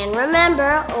 And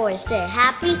remember, always stay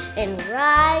happy and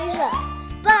rise up.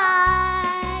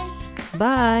 Bye!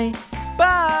 Bye.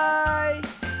 Bye!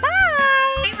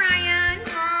 Bye! Hey, Ryan!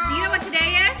 Do you know what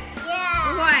today is?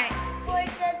 Yeah. What?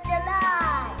 4th of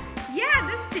July. Yeah,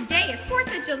 today is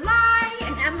 4th of July,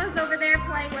 and Emma's over there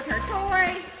playing with her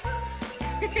toy.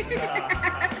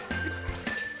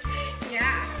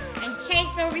 Yeah, and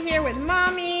Kate's over here with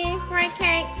Mommy. Right,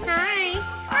 Kate? Hi.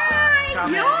 Hi.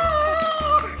 Coming. No!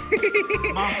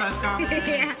 Monster's coming.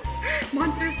 Yeah,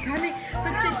 Monster's coming.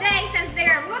 So today, since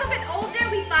they're a little bit older,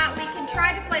 we thought we can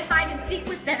try to play hide and seek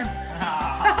with them.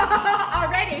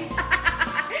 Already.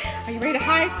 Are you ready to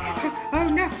hide? Oh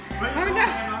no. Oh no.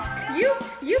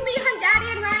 You be Daddy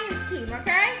and Ryan's team,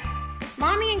 okay?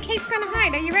 Mommy and Kate's gonna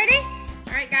hide. Are you ready?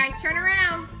 All right, guys, turn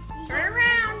around. Turn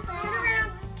around. Turn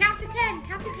around. Count to 10.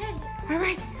 Count to 10. All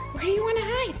right. Where do you want to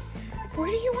hide? Where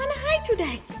do you want to hide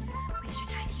today? We should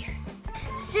hide here.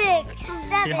 6,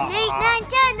 7, 8, 9,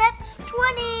 10. That's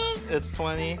 20. It's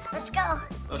 20. Let's go.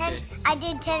 Okay. 10. I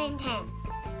did 10 and 10.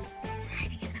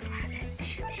 Hiding in the closet.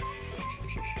 Shh, shh, shh,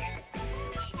 shh,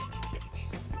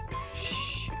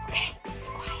 shh. Okay. Be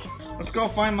quiet. Let's go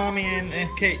find Mommy and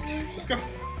Kate. Let's go.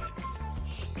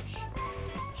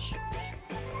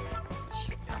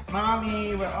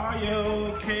 Mommy, where are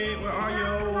you? Kate, where are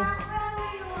you?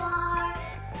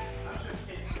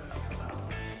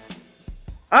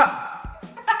 Ah!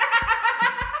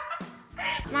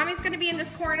 Mommy's gonna be in this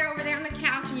corner over there on the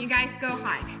couch, and you guys go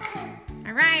hide.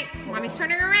 All right, Mommy's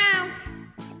turning around.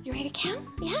 You ready to count?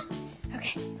 Yeah?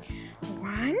 Okay.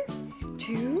 1,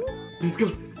 2. Let's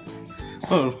go.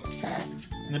 Oh.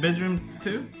 In the bedroom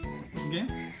too?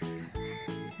 Again?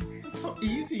 It's so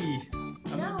easy.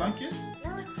 Under the blanket?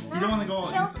 No, it's not. You don't want to go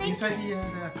She'll inside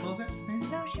the closet? Maybe?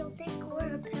 No, she'll think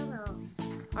we're a pillow.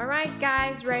 All right,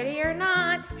 guys, ready or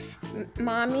not,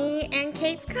 Mommy and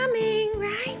Kate's coming,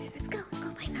 right? Let's go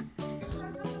find them.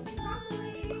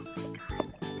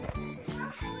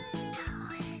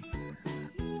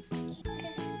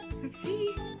 Let's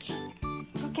see, Kate,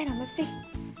 go get them, let's see.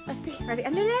 Are they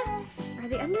under there? Are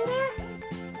they under there?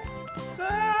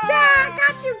 Yeah,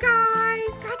 got you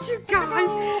guys, I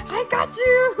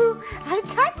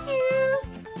got you.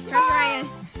 Turn Ryan.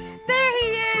 There he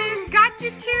is, got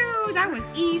you too. That was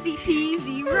easy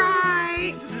peasy,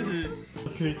 right?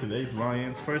 Okay, today's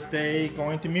Ryan's first day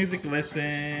going to music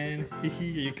lesson. Are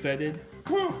you excited?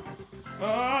 Come on.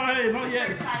 Oh, hey, not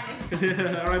yet.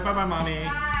 Alright, bye-bye, Mommy.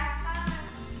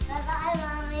 Bye-bye,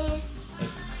 Mommy.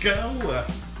 Let's go.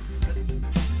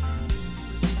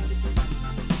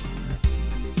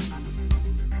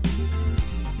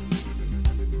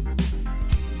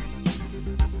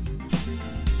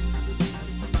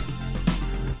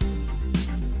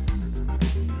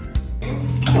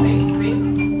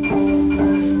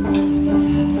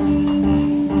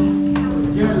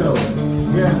 Yellow,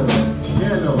 yellow,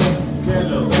 yellow,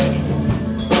 yellow.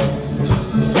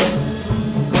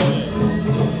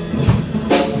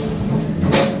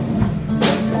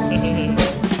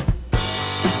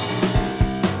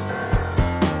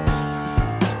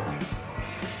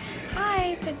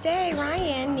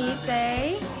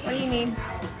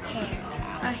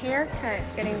 haircut.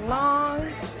 It's getting long.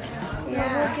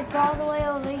 Yeah. Look, it's all the way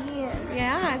over here.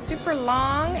 Yeah, it's super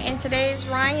long. And today's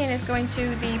Ryan is going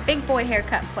to the big boy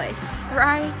haircut place,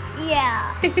 right?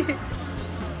 Yeah.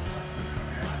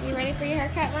 You ready for your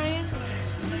haircut, Ryan?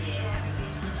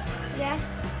 Yeah?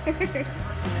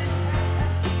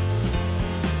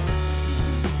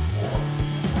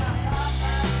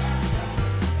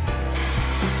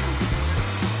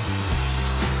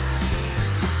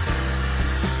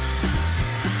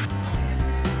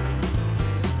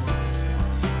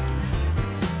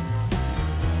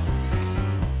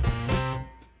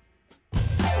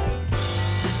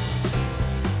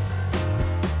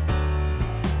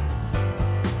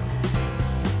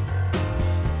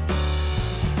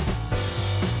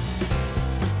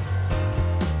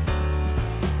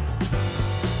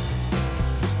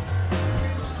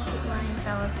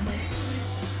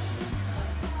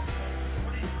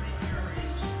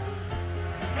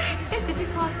 Did you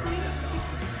fall asleep?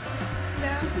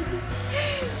 No?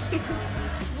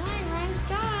 Ryan's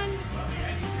done.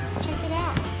 Let's check it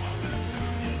out.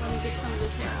 Let me get some of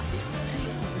this hair off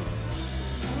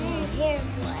you.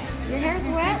 Your hair's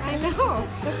wet? I know.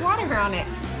 There's water on it.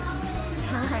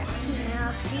 Alright.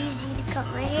 Now it's easy to cut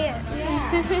my hair.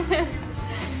 Yeah.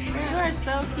 You are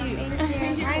so cute.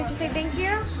 Thank you. Ryan, did you say thank you?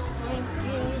 Thank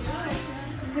you.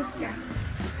 Let's go.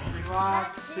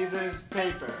 Rock, scissors,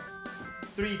 paper.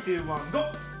 3, 2, 1,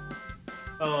 go!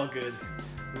 Oh, good.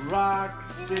 Rock,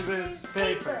 scissors,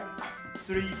 paper.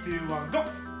 3, 2, 1, go!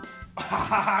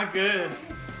 Good.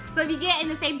 So if you get in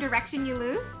the same direction, you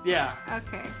lose? Yeah.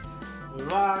 Okay.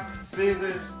 Rock,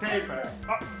 scissors, paper.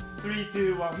 3,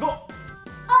 2, 1, go!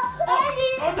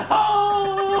 Oh no!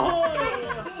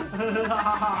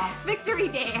 Victory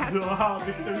dance. Wow,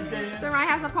 victory dance. So Ryan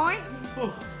has a point?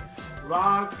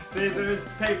 Rock, scissors,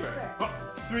 paper.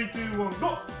 3, 2, 1,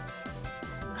 go!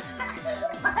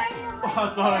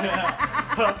 Oh, sorry.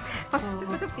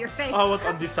 What's up your face? I was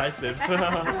undecisive.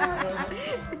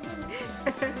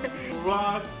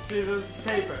 Rock, scissors,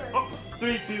 paper.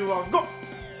 3, 2, 1, go!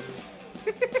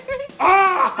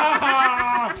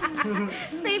 Ah!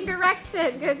 Same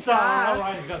direction. Good Ah, job.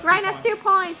 Ryan got 2 Ryan has points. 2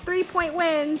 points. 3-point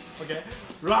wins. Okay.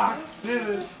 Rock,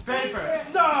 scissors, paper.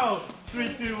 No!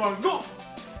 3, 2, 1, go!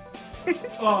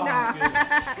 Oh, No. good.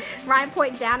 Ryan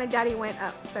point down and Daddy went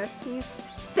up, so he's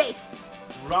safe.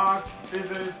 Rock,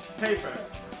 scissors, paper.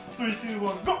 3, 2,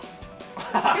 1, go!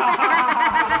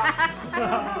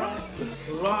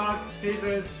 Rock,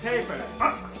 scissors, paper.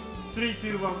 3,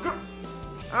 2, 1, go!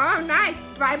 Oh, nice.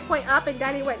 Ryan point up and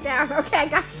Daddy went down. Okay, I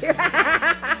got you.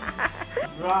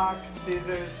 Rock,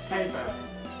 scissors, paper.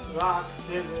 Rock,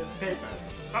 scissors, paper.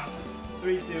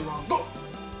 3, 2, 1, go!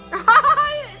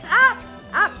 It's up.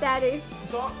 Up, Daddy.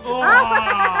 Oh!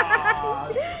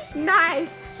 Nice.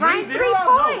 Ryan, 3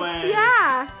 No points. way.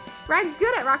 Yeah. Ryan's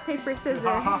good at rock, paper, scissors.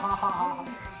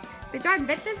 Did y'all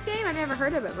invent this game? I never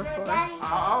heard of it before.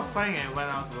 I was playing it when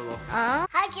I was little. Oh.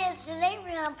 Hi kids, today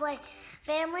we're gonna play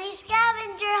Family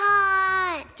Scavenger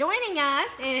Hunt. Joining us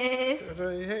is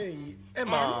Hey,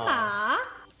 Emma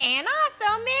and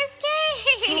also Miss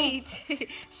Kate.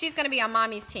 She's gonna be on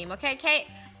Mommy's team, okay, Kate?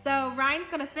 So Ryan's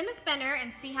gonna spin the spinner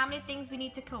and see how many things we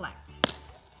need to collect.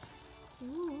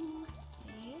 Ooh,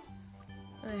 see?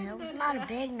 That was not a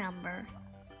big number.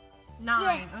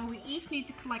 9. Oh, we each need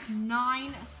to collect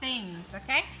 9 things,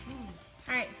 okay?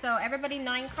 All right, so everybody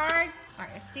 9 cards. All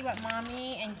right, let's see what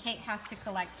Mommy and Kate has to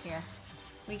collect here.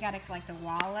 We gotta collect a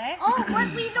wallet. Oh,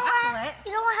 but we don't chocolate.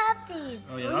 have these.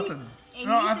 Oh yeah, that's a... A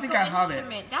No, I musical think I have it.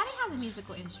 instrument. Daddy has a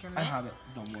musical instrument. I have it,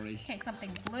 don't worry. Okay,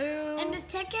 something blue. And the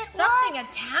ticket? Something What?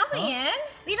 Italian.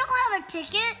 We don't have a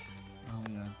ticket. Oh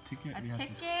yeah, ticket. A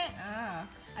ticket.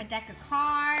 A deck of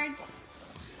cards.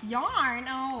 Yarn.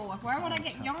 Oh, where would I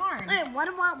get yarn? Wait, what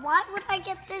would I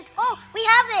get this? Oh, we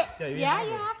have it. Yeah,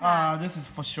 you have that. This is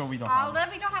for sure we don't have. Olive.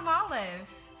 We don't have olive.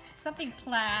 Something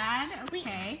plaid.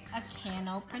 Okay. A can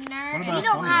opener. What about We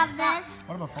don't phone? have this.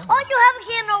 What about phone? Oh, you have a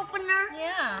can opener.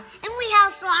 Yeah. And we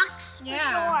have socks. Yeah. For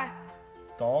sure.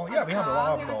 Doll? Yeah, we have a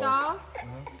lot We of have dolls. dolls.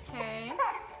 Okay.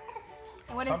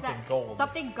 What is Something that? gold.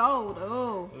 Something gold.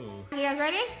 Oh. Ooh. You guys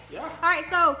ready? Yeah. All right,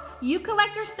 so you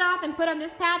collect your stuff and put on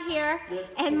this pad here,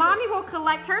 and Mommy will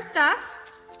collect her stuff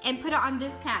and put it on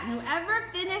this pad. Whoever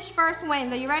finished first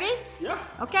wins. Are you ready? Yeah.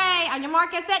 Okay, on your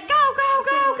mark, get set, go, go,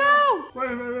 go, go. Wait. I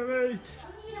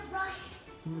need a brush.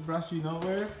 Need a brush you know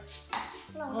where?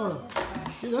 No, Oh,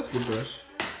 yeah, that's a good brush.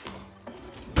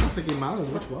 I'm thinking mine is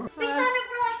which one? we found a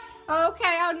brush.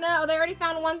 Okay, oh no, they already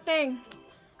found one thing.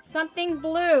 Something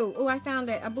blue. Oh, I found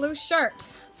it. A blue shirt.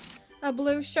 A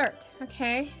blue shirt.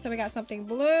 Okay, so we got something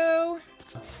blue.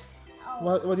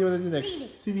 What do you want to do next? CD.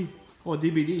 CD. Oh,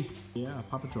 DVD. Yeah,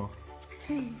 Paw Patrol.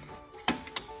 Good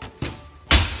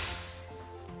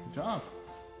job.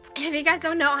 And if you guys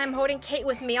don't know, I'm holding Kate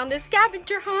with me on this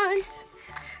scavenger hunt.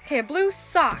 Okay, a blue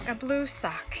sock,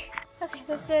 Okay,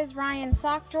 this is Ryan's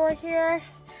sock drawer here.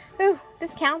 Ooh,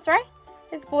 this counts, right?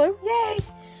 It's blue, yay.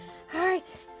 All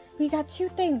right, we got 2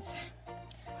 things.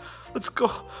 Let's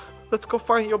go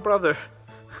find your brother.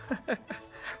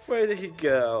 Where did he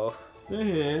go? There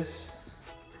he is.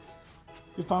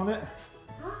 You found it?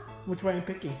 Which one are you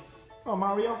picking? Oh,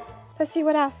 Mario. Let's see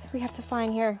what else we have to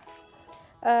find here.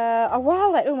 A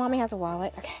wallet. Oh, Mommy has a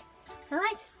wallet. Okay. All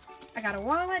right. I got a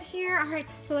wallet here. All right.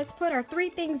 So let's put our 3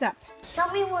 things up. Tell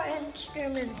me what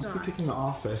instruments are. I think it's in the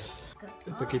office.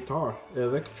 It's a guitar.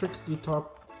 Electric guitar.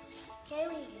 Okay,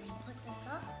 we can put this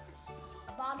up.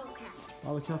 A bottle cap.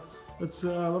 Bottle cap. Let's,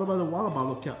 what about the water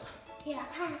bottle cap? Yeah.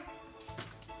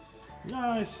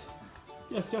 Nice.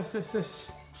 Yes.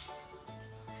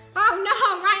 Oh no,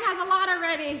 Ryan has a lot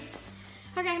already.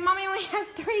 Okay, Mommy only has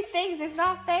 3 things. It's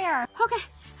not fair. Okay,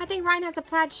 I think Ryan has a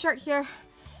plaid shirt here.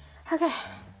 Okay,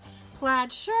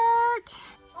 plaid shirt.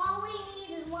 All we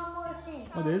need is one more thing.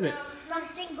 What is it?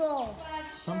 Something gold.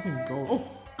 Something gold. Oh,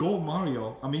 gold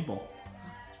Mario amiibo.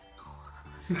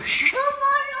 Gold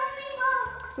Mario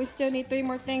amiibo. We still need 3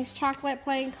 more things. Chocolate,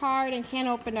 playing card, and can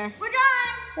opener. We're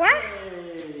done. What?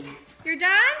 You're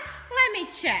done? Let me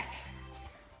check.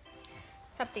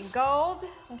 Something gold.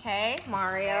 Okay,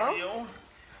 Mario.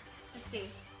 Let's see.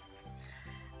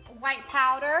 White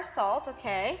powder, salt,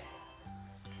 okay.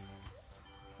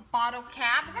 Bottle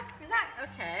cap, is that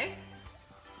okay.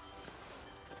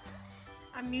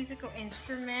 A musical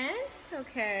instrument,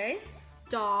 okay.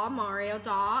 Doll, Mario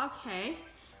doll, okay.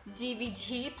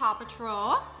 DVD, Paw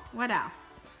Patrol. What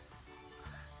else?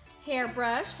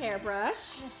 Hairbrush.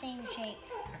 The same shape.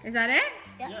 Is that it?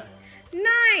 Yep.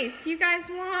 Nice, you guys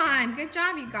won. Good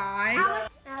job, you guys.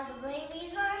 Now the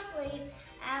babies are asleep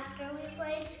after we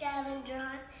played scavenger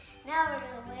hunt. Now we're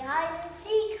gonna play hide and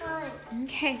seek hunt.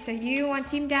 Okay, so you want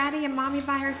Team Daddy and Mommy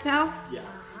by herself? Yeah.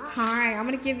 All right, I'm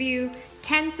gonna give you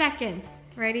 10 seconds.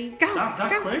 Ready? Go. That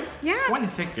go. quick? Yeah. 20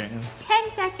 seconds.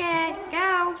 10 seconds.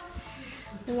 Go.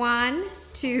 1,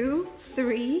 2,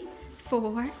 3,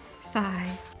 4,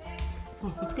 5.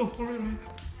 Oh, let's go. Hurry.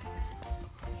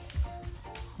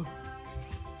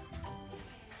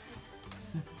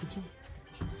 This one.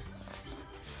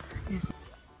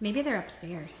 Maybe they're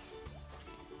upstairs.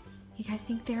 You guys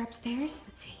think they're upstairs?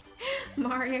 Let's see.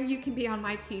 Mario, you can be on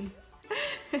my team.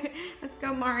 Let's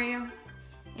go, Mario.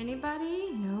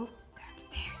 Anybody? Nope. They're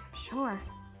upstairs, I'm sure.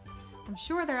 I'm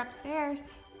sure they're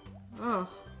upstairs. Oh,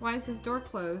 why is this door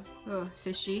closed? Oh,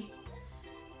 fishy.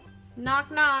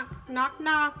 Knock, knock. Knock,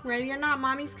 knock. Ready or not,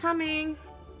 Mommy's coming.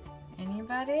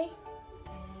 Anybody?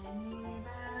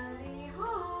 Anybody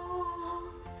home?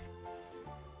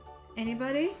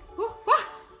 Anybody? Ooh, ah!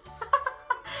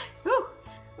 Ooh,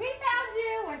 we found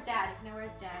you. Where's Daddy? No,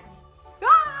 where's Daddy?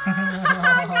 Ah,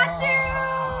 I got you.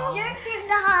 Your turn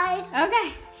to hide. Okay.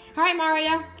 All right,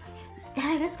 Mario. All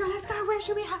right, let's go. Where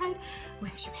should we hide?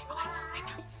 Where should we go? I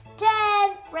know.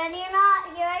 10. Ready or not,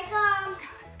 here I come.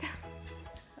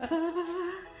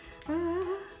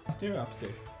 Let's go.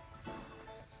 Upstairs.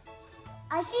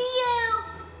 I see you.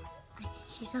 I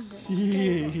see something.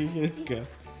 Let's go.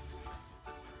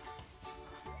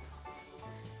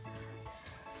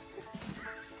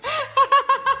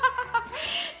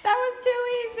 That was too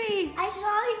easy. I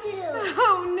saw you.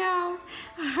 Oh no.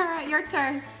 All right, your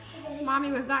turn. Okay.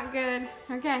 Mommy was not good.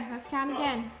 Okay, let's count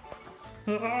again.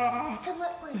 Come on.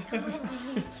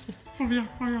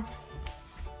 Hurry up.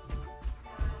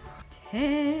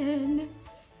 10.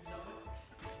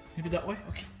 Maybe that way?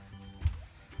 Okay.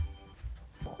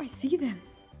 Oh, I see them.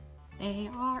 They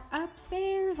are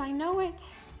upstairs. I know it.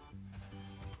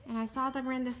 And I saw them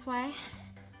run this way.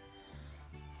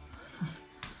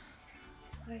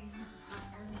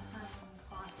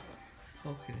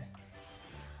 Okay.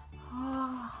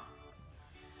 Oh.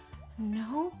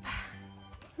 Nope.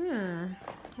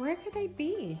 Where could they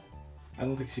be? I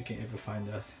don't think she can ever find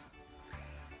us.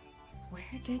 Where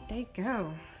did they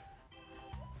go?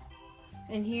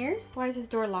 In here? Why is this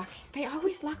door locked? They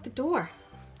always lock the door.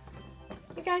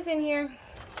 You guys in here?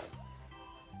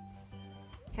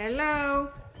 Hello?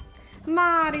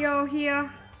 Mario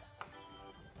here.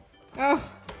 Oh,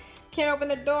 can't open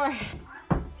the door.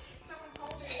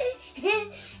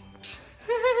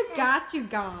 Got you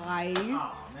guys.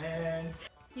 Oh man.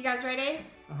 You guys ready?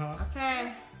 Uh-huh.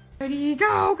 Okay. Ready,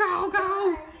 go.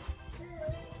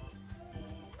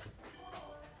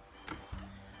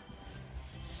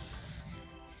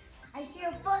 I see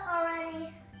your foot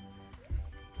already.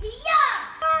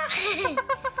 Yeah!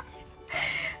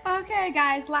 Okay,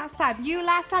 guys, last time. You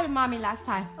last time and mommy last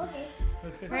time. Okay.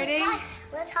 Ready?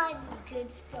 Let's hide in a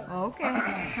good spot. Okay.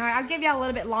 All right, I'll give you a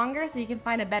little bit longer so you can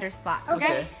find a better spot.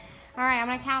 Okay? All right, I'm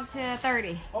going to count to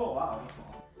 30. Oh, wow.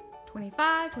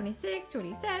 25, 26,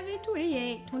 27,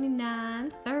 28,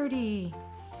 29, 30.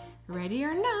 Ready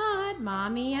or not,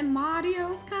 Mommy and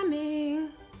Mario's coming.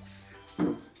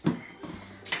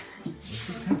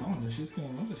 She's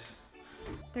gonna notice.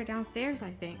 They're downstairs,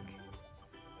 I think.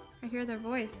 I hear their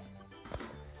voice.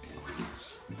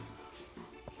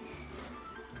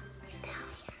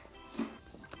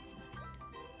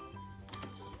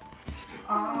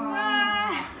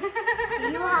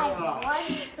 You hide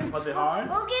one. Was it hard?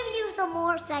 We'll give you some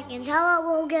more seconds. How about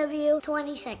we'll give you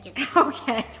 20 seconds?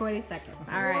 Okay, 20 seconds.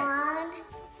 All right. 1.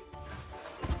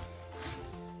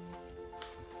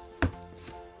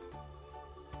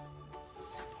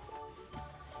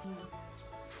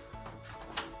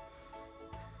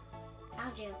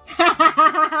 Found you.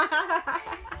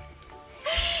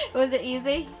 Was it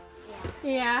easy?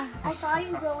 Yeah. Yeah. I saw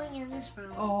you going in this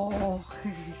room. Oh.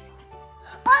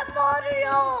 I'm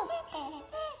Mario!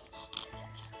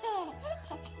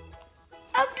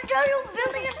 I have to tell you a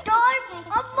billion times,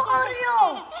 I'm Mario!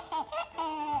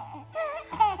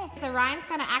 So Ryan's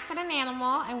gonna act like an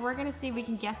animal, and we're gonna see if we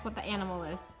can guess what the animal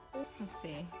is. Let's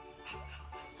see.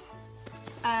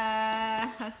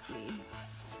 Let's see.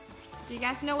 Do you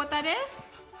guys know what that is?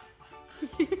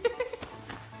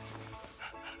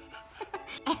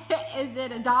 Is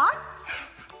it a dog?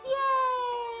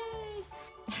 Yay!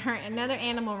 All right, another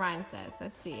animal Ryan says.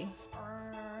 Let's see.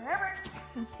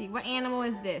 Let's see, what animal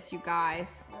is this, you guys?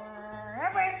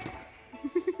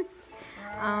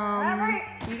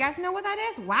 You guys know what that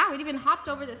is? Wow, it even hopped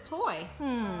over this toy.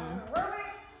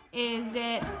 Is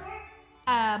it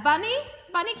a bunny?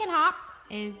 Bunny can hop.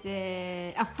 Is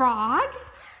it a frog?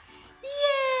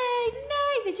 Yay,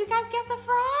 nice. Did you guys guess a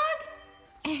frog?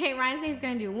 Hey, Ryan says he's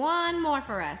gonna do one more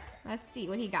for us. Let's see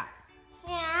what he got.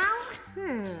 Meow.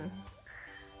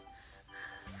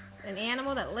 An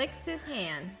animal that licks his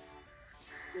hand.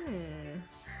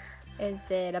 Is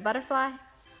it a butterfly?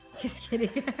 Just kidding.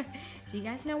 Do you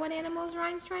guys know what animals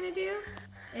Ryan's trying to do?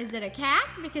 Is it a cat?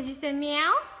 Because you said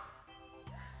meow?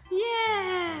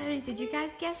 Yeah. Did you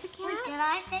guys guess a cat? Wait, did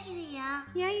I say meow?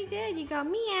 Yeah, you did. You go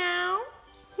meow.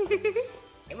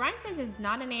 Ryan says it's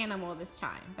not an animal this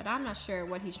time, but I'm not sure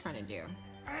what he's trying to do.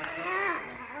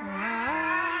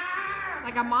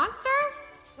 Like a monster?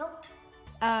 Nope.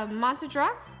 A monster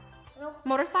truck? Nope.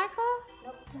 Motorcycle?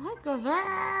 Nope. What goes?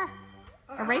 A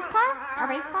race car? A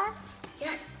race car?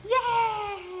 Yes.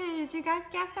 Yay! Did you guys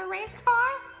guess a race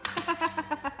car?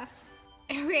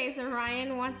 Okay, so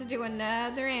Ryan wants to do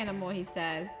another animal, he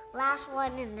says. Last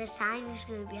one, and this time is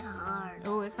going to be hard.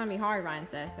 Oh, it's going to be hard, Ryan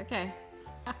says. Okay.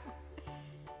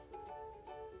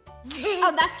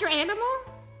 Oh, that's your animal?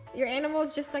 Your animal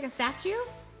is just like a statue?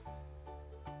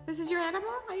 This is your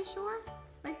animal? Are you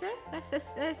that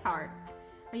is hard.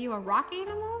 Are you a rock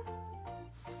animal?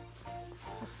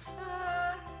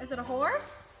 Is it a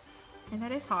horse? And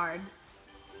that is hard.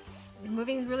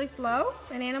 Moving really slow?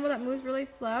 An animal that moves really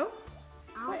slow?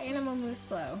 What animal moves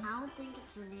slow? I don't think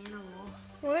it's an animal.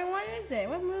 Well, then what is it?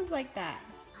 What moves like that?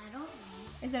 I don't know.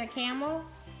 Is it a camel?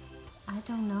 I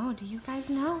don't know. Do you guys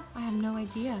know? I have no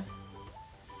idea.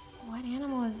 What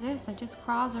animal is this that just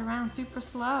crawls around super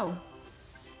slow?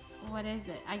 What is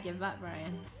it? I give up,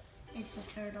 Ryan. It's a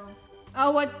turtle.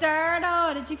 Oh, a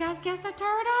turtle! Did you guys guess a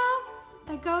turtle?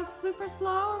 That goes super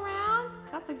slow around?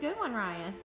 That's a good one, Ryan.